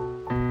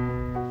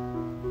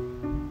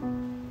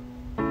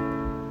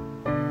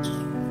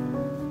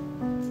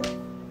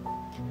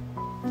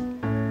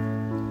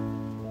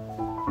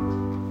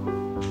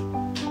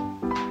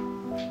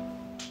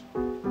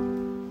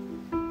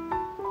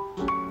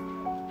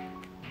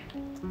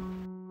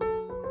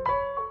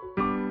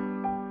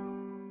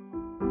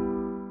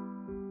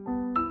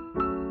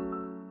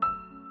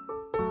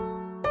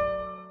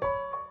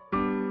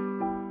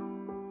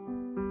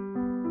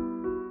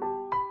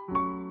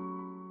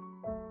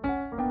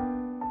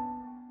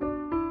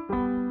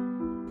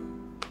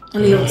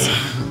 Elliot.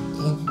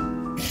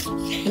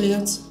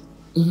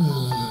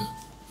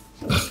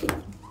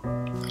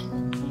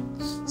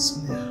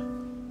 Sonia,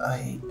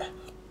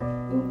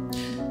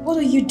 What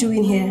are you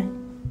doing here?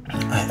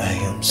 I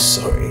am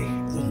sorry.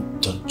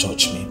 Don't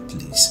judge me,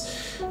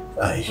 please.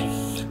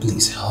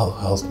 Please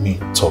help me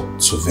talk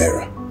to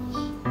Vera.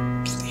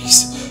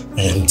 Please.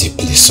 I am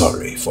deeply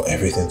sorry for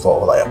everything, for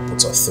all I have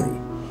put her through.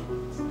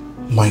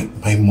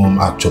 My mom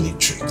actually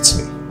tricked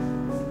me.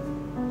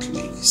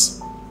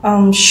 Please.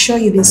 I'm sure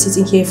you've been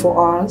sitting here for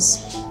hours.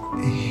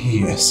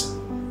 Yes.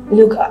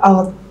 Look,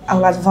 I'll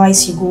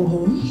advise you go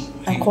home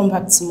and come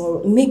back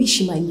tomorrow. Maybe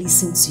she might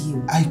listen to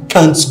you. I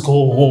can't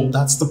go home.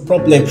 That's the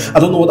problem. I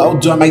don't know what I'll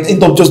do. I might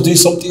end up just doing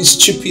something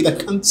stupid. I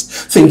can't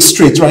think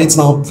straight right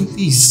now.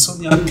 Please,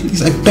 Sonia,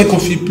 please, I beg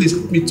of you, please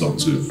let me talk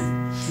to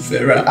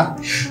Vera.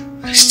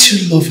 I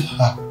still love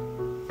her.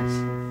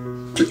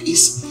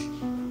 Please.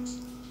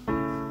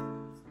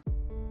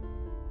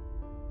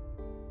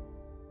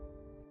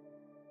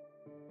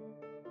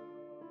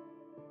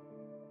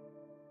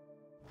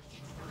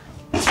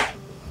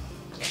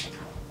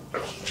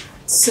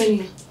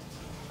 Sonia,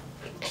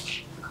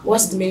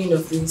 what's the meaning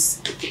of this?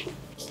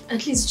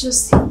 At least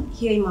just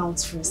hear him out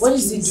first. What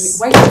is he doing?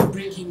 Why did you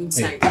bring him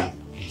inside?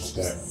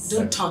 Hey.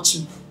 Don't touch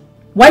him.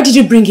 Why did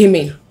you bring him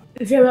in?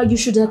 Vera, you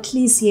should at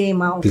least hear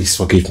him out. Please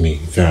forgive me,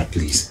 Vera,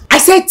 please. I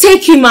said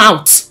take him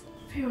out.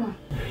 Vera,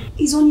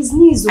 he's on his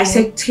knees. I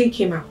said take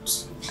him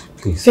out.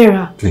 Please.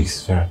 Vera.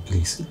 Please, Vera,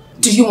 please.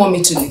 Do you want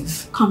me to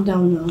leave? Calm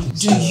down now.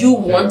 Do you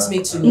want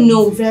me to leave?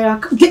 No, Vera.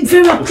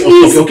 Vera,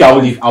 please. Okay, I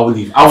will leave. I will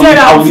leave. I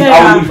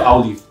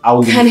will leave. I will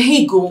leave. Can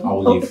he go? I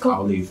will leave. I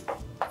will leave.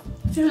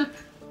 Vera,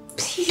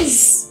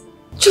 please.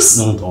 Just...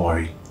 No, don't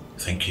worry.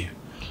 Thank you.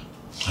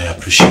 I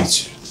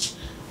appreciate you.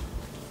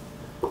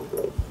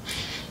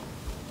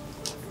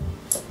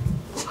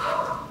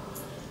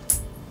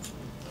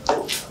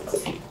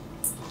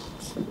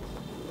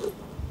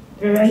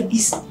 Vera,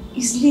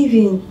 he's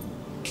leaving.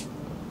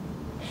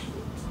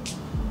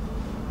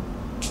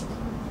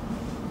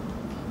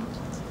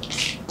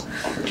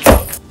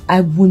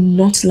 I would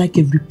not like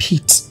a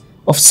repeat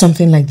of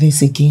something like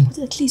this again. But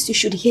at least you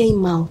should hear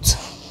him out.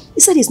 He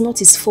said it's not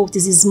his fault,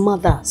 it's his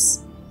mother's.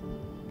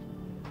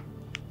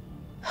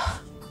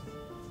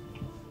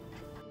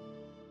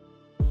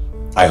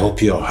 I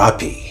hope you're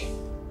happy.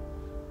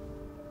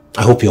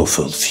 I hope you're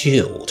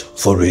fulfilled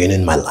for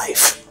ruining my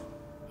life.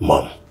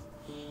 Mom,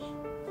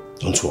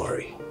 don't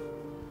worry.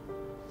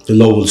 The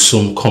law will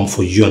soon come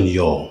for you and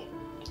your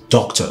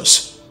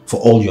doctors for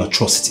all your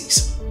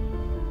atrocities.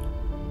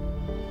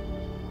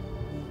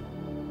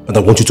 And I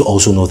want you to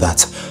also know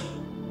that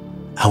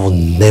I will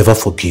never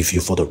forgive you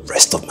for the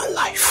rest of my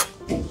life.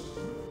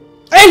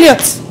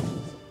 Elliot!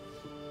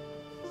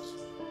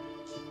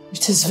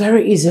 It is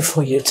very easy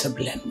for you to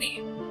blame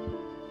me.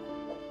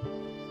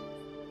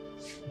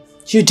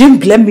 You didn't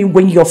blame me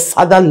when your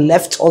father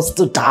left us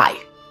to die.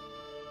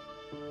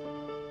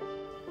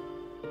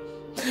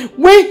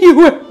 When you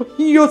were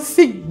in your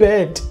sick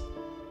bed.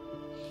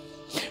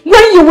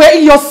 When you were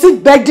in your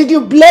sick bed, did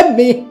you blame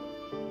me?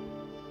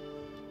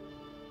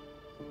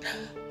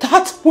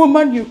 That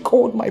woman you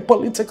called my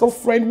political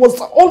friend was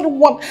the only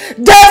one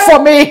there for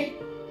me.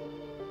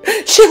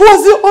 She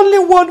was the only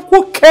one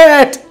who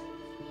cared.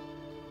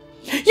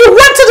 You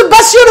went to the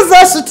best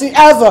university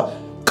ever,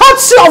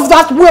 courtesy of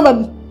that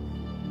woman.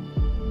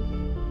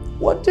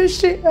 What did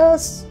she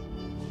ask?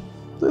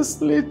 This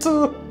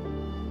little,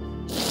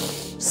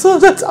 so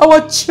that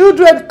our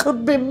children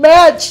could be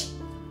merged,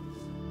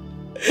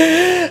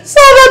 so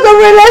that the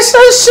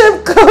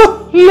relationship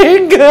could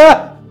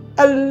linger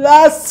and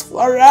last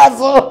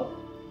forever.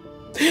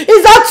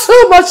 Is that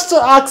too much to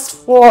ask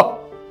for?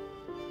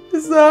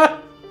 Is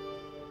that?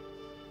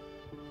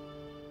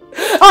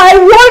 I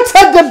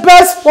wanted the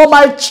best for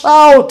my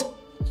child.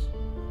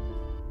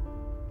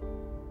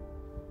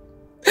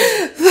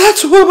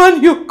 That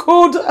woman you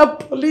called a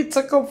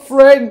political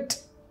friend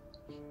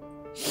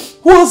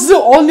was the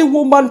only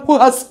woman who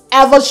has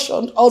ever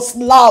shown us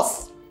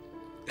love,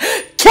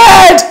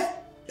 cared,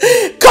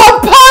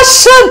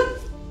 compassion.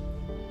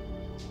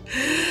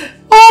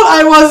 All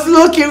I was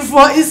looking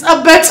for is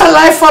a better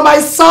life for my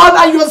son,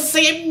 and you're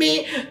seeing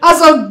me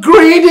as a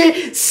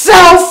greedy,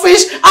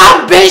 selfish,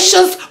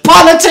 ambitious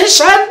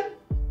politician?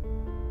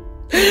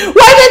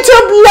 Why didn't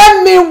you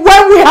blame me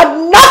when we had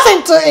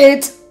nothing to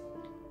eat?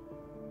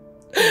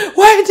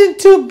 Why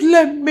didn't you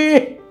blame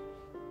me?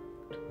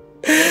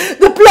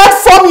 The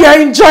platform you're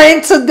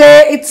enjoying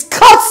today, it's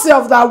courtesy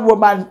of that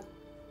woman.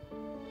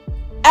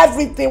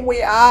 Everything we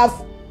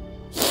have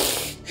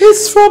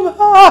is from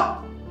her.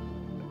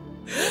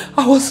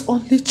 I was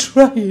only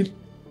trying.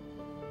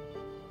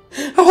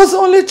 I was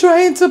only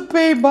trying to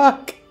pay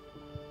back.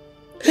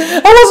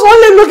 I was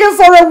only looking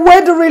for a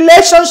way the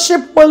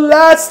relationship will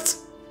last.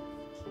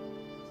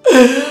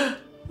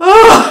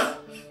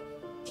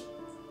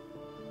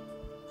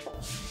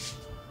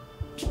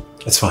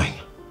 It's fine.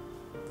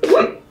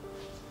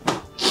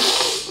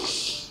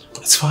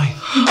 It's fine.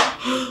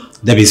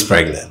 Debbie's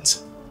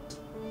pregnant.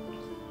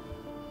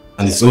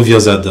 And it's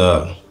obvious that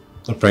the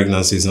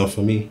pregnancy is not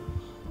for me.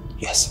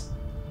 Yes.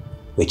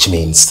 Which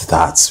means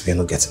that we're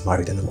not getting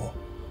married anymore.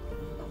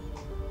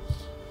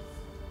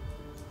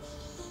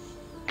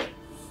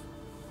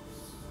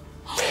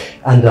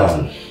 And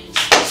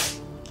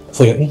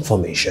for your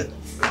information,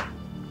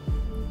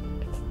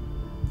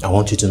 I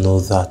want you to know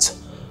that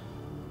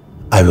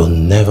I will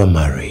never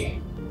marry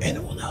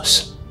anyone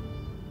else.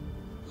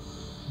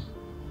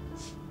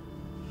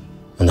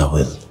 And I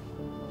will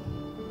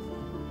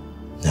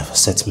never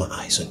set my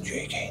eyes on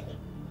you again.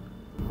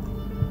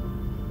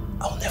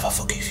 I will never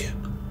forgive you.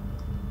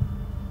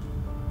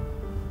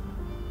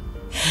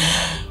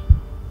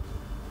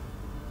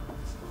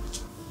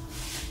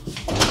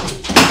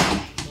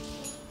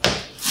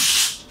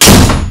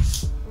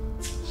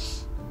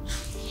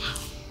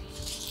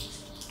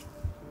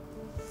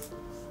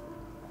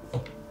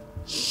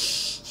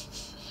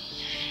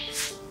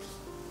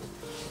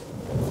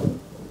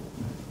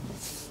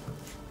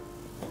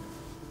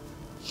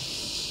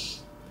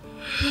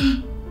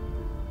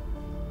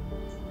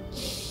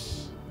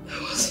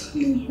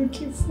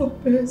 Looking for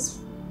best.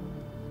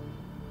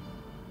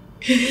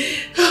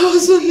 I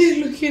was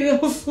only looking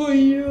out for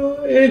you,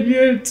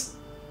 Elliot.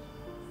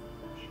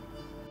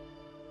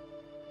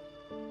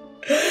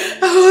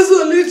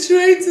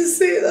 trying to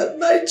say that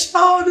my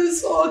child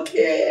is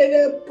okay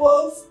and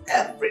above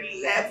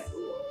every level.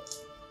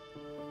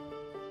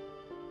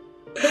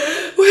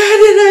 Where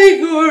did I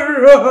go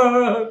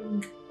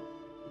wrong?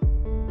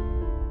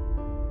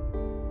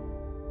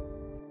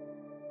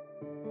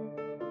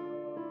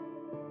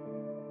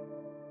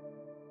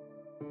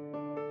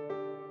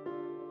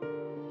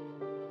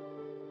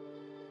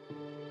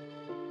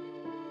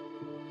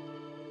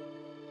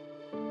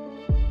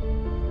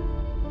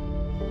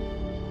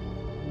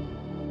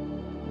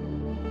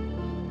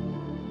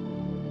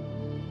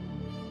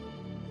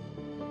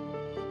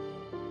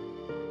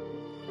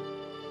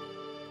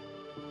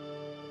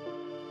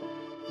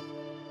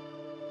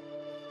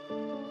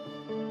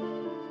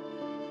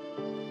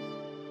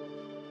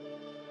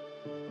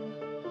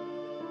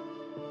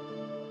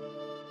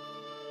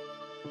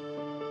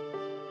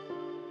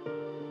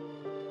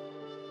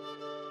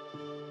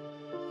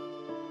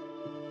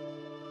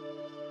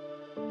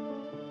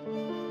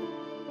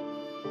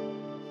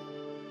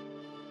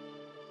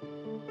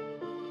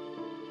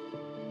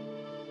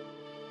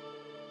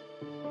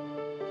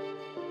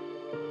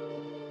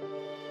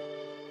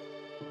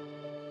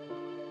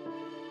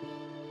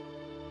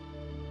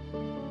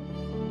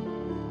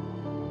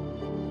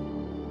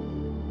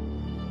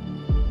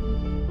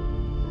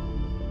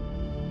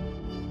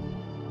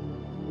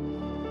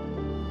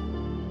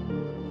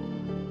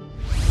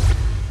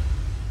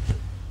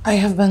 I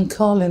have been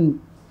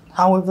calling,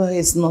 however,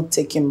 he's not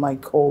taking my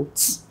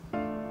calls.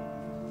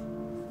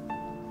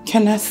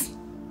 Kenneth,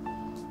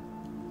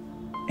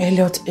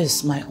 Elliot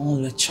is my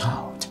only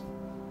child.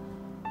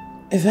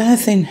 If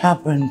anything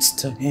happens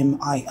to him,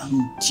 I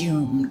am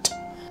doomed.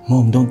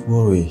 Mom, don't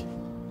worry.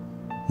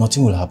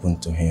 Nothing will happen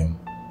to him.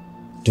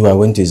 Though I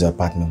went to his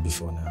apartment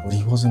before now, but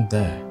he wasn't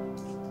there.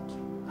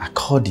 I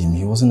called him,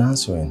 he wasn't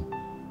answering.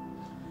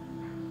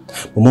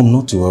 But Mom,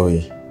 not to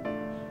worry.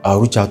 I'll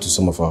reach out to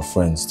some of our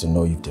friends to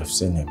know if they've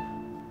seen him.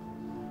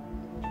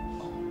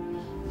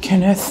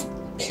 Kenneth,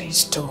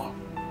 please do.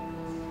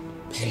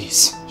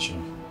 Please. Sure.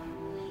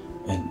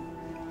 And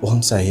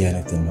once I hear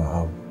anything,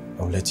 I'll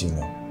let you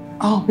know.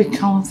 I'll be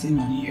counting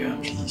on you.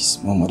 Please,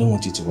 Mom, I don't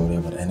want you to worry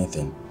about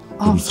anything.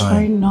 I'll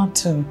try not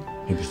to.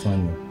 You'll be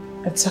fine,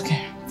 Mom. It's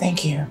okay.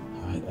 Thank you.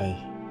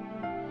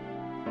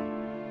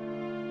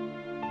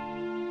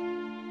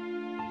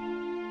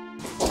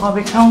 I'll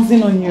be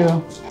counting on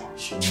you.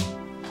 Sure.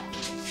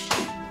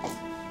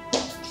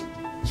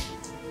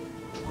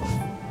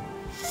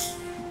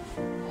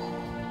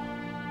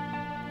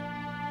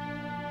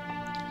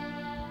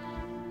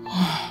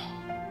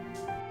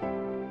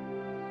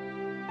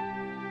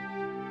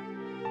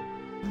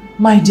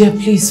 My dear,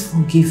 please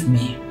forgive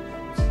me.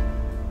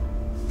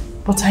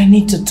 But I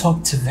need to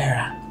talk to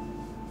Vera.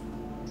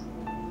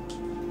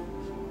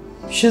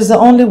 She's the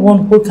only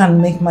one who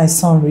can make my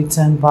son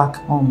return back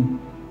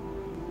home.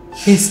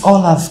 He's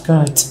all I've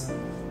got.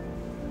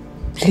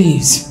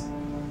 Please.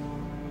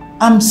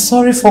 I'm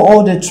sorry for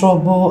all the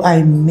trouble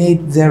I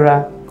made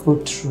Vera go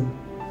through.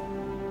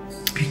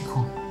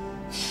 Biko.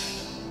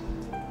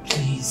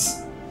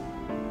 Please.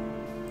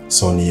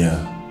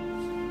 Sonia,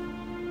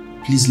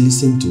 please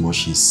listen to what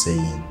she's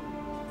saying.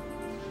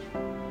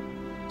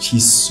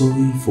 She's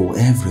sorry for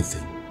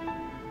everything.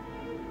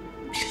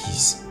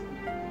 Please.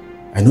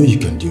 I know you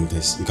can do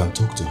this. You can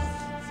talk to her.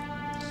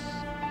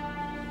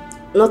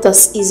 Not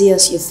as easy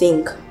as you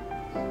think.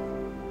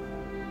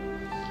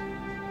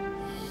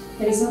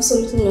 There is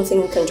absolutely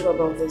nothing we can do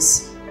about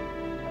this.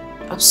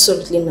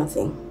 Absolutely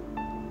nothing.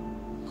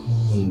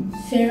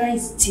 Vera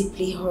is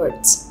deeply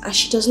hurt and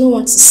she does not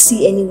want to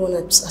see anyone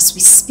as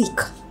we speak.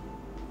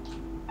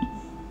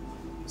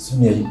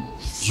 Sonia,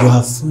 you're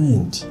her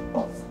friend.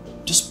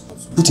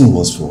 Just put in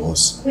words for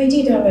us. I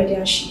did already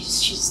and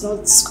she's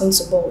not going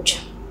to budge.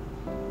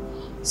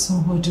 So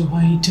what do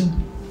I do?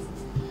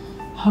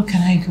 How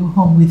can I go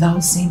home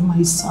without seeing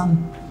my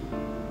son?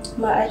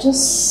 Ma, I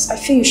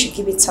feel you should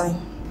give it time.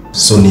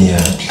 Sonia,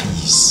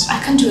 please. I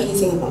can't do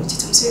anything about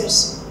it, I'm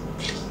serious.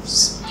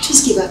 Please.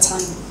 Just give her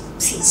time,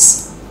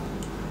 please.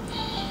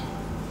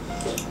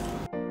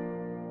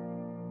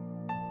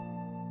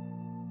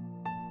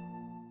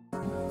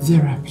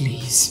 Vera,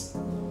 please.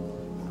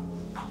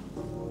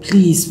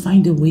 Please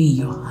find a way in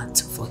your heart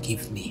to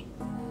forgive me.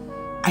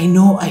 I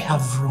know I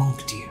have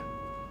wronged you.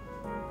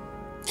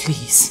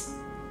 Please.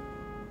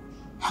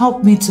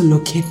 Help me to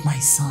locate my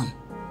son.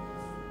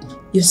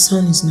 Your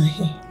son is not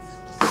here.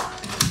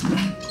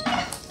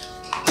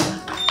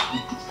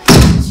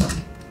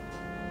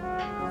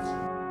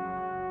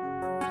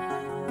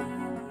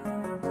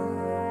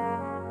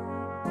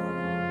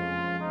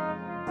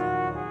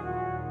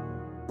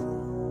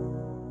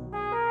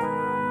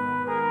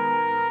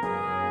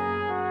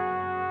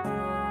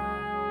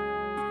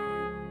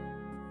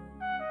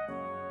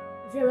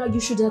 Vera, you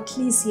should at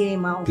least hear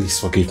him out. Please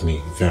forgive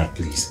me, Vera,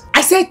 please.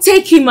 I said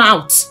take him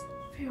out.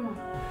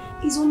 Vera,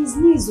 he's on his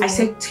knees. I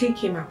said take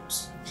him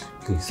out.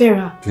 Please.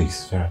 Vera.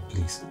 Please, Vera,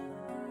 please.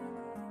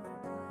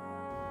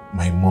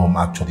 My mom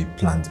actually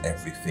planned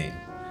everything.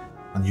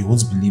 And you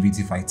won't believe it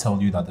if I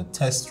tell you that the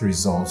test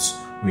results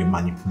were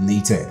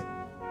manipulated.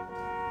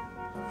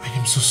 I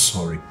am so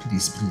sorry.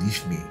 Please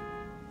believe me.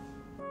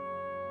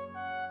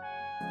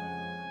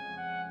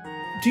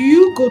 Do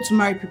you go to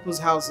married people's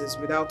houses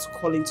without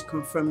calling to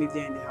confirm if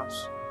they're in the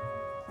house?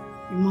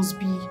 You must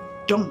be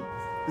dumb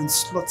and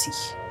slutty.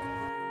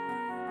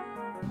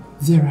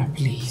 Vera,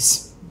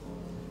 please.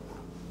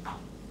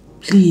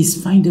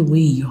 Please find a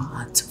way in your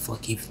heart to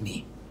forgive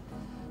me.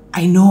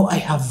 I know I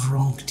have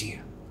wronged you.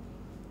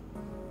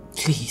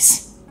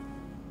 Please,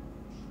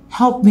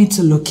 help me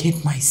to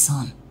locate my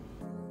son.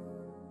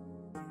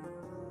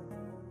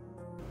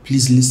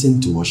 Please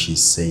listen to what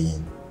she's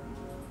saying.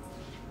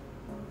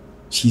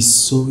 She's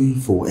sorry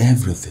for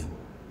everything.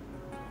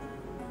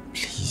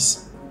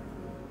 Please.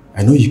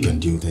 I know you can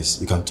do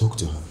this. You can talk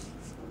to her.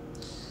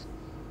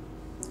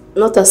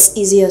 Not as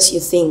easy as you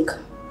think.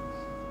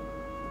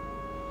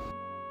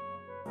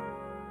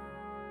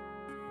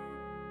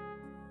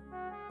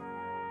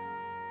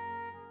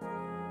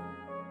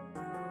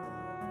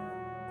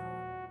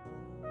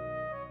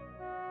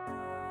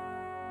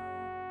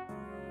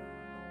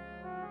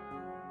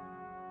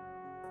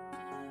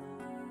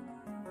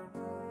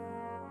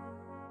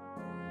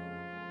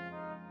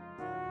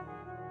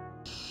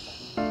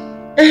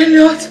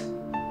 Elliot,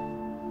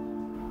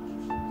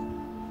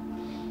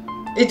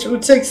 it will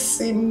take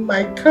seeing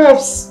my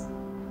calves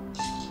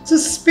to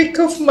speak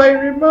of my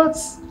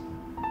remarks.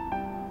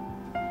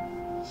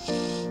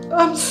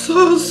 I'm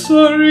so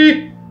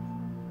sorry.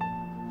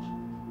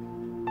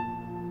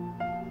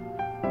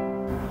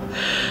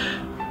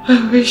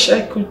 I wish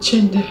I could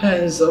change the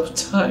hands of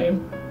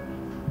time.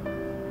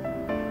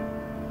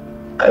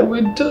 I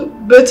will do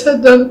better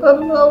than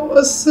allow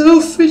a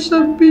selfish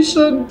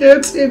ambition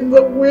get in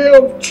the way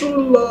of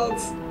true love.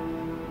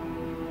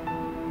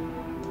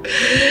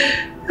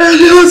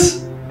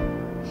 Elliot,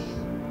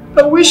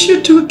 I wish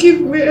you to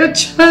give me a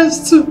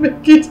chance to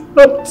make it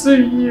up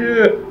to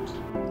you.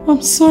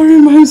 I'm sorry,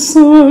 my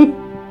son.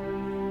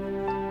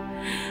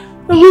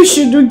 I wish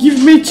you to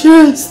give me a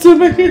chance to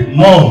make it.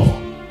 Mom!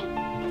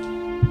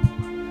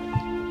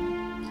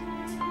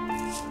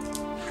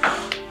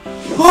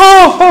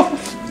 Oh!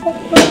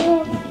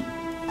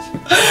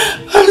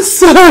 I'm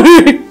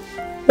sorry.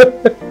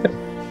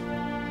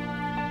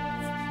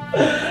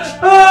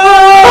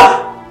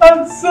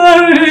 I'm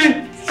sorry.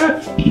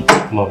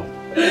 Mom.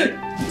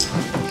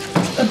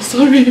 I'm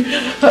sorry.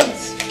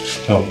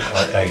 No,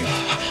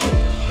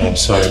 I'm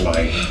sorry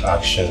my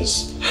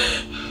actions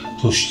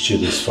pushed you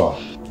this far.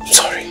 I'm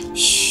sorry.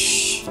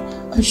 Shh.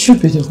 I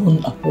should be the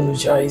one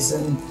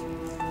apologizing.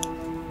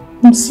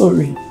 I'm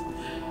sorry.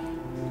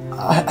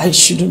 I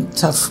shouldn't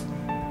have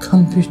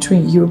come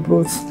between you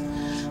both.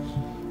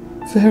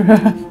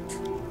 Vera,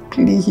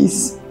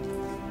 please.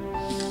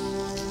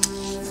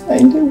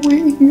 Find a way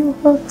in your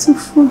heart to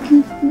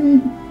forgive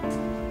me.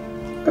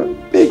 I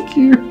beg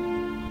you.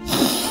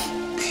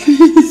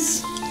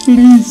 Please,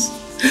 please.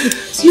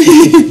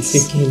 Please.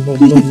 Again, Mom,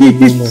 no.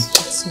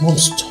 Mom,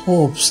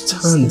 stop,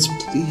 stand,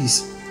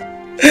 please.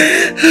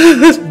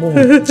 Mom,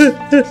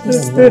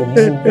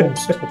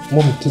 stop.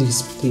 Mom,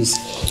 please.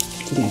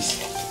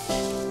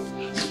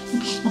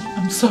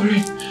 I'm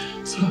sorry.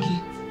 It's okay.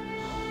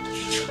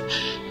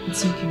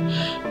 It's okay, Mom.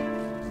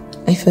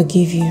 I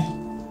forgive you.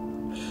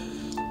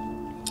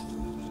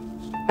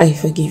 I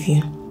forgive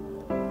you.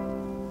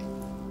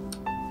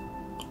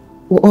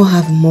 We all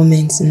have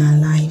moments in our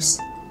lives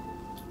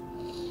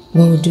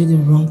when we do the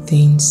wrong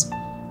things,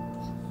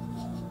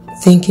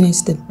 thinking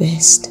it's the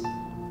best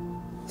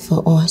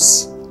for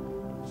us.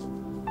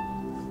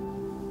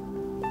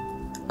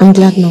 I'm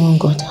glad no one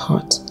got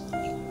hurt.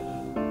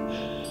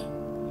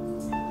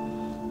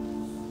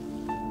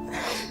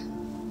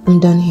 I'm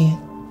done here.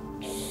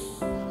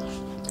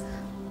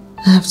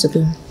 I have to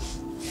go.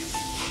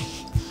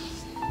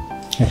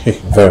 Hey,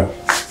 Vera.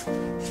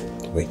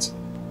 Wait.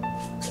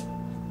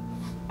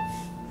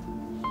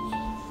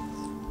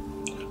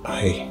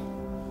 I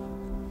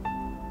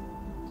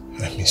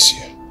miss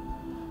you.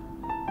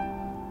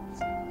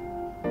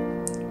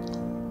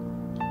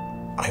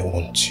 I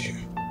want you.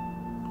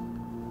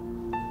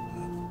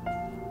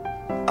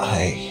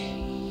 I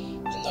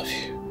love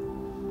you.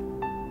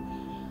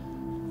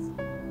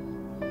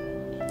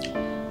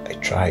 I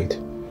tried,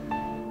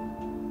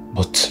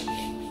 but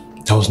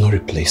there was no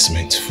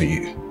replacement for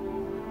you.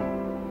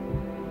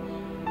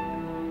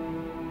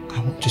 I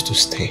want you to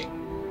stay.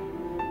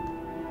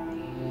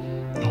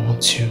 I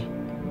want you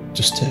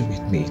to stay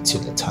with me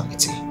till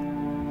eternity.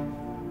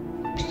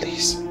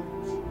 Please.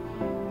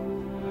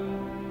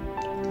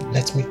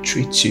 Let me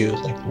treat you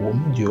like the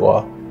woman you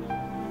are.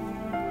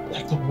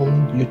 Like the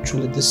woman you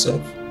truly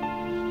deserve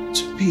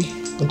to be,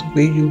 and the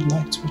way you would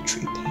like to be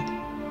treated.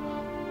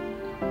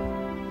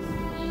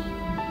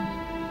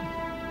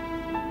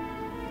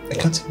 I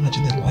can't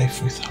imagine a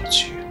life without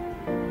you.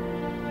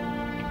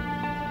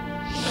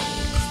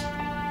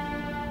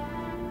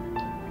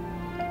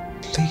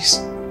 Please.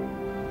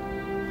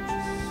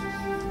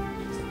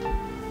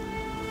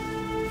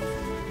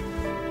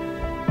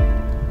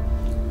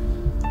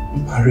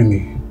 Marry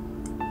me.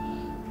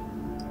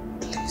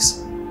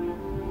 Please.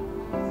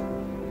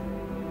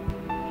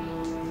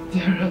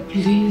 Vera,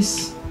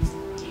 please.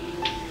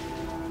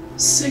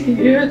 say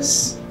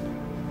yes.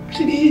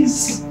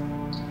 Please.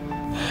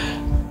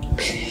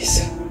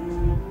 Please.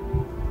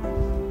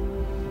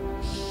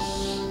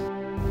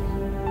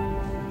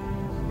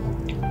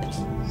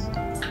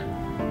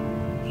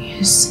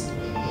 Yes.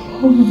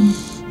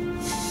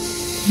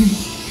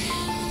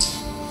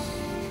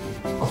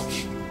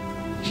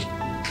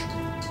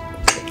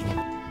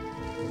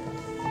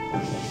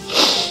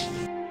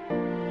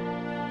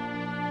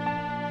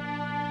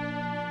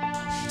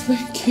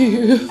 Thank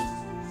you.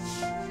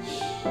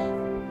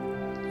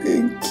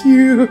 Thank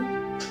you.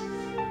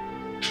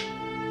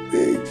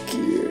 Thank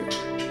you.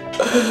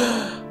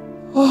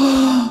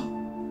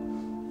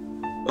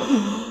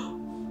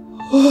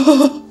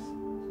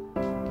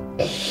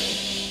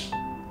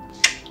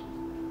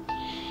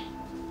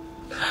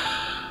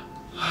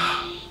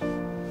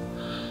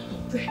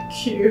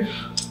 Thank you.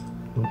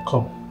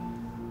 Come.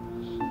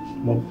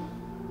 Mom.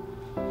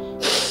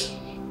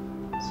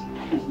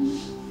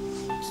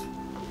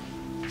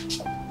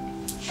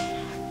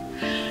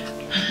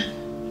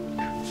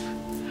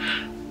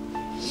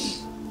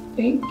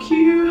 Thank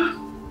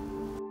you.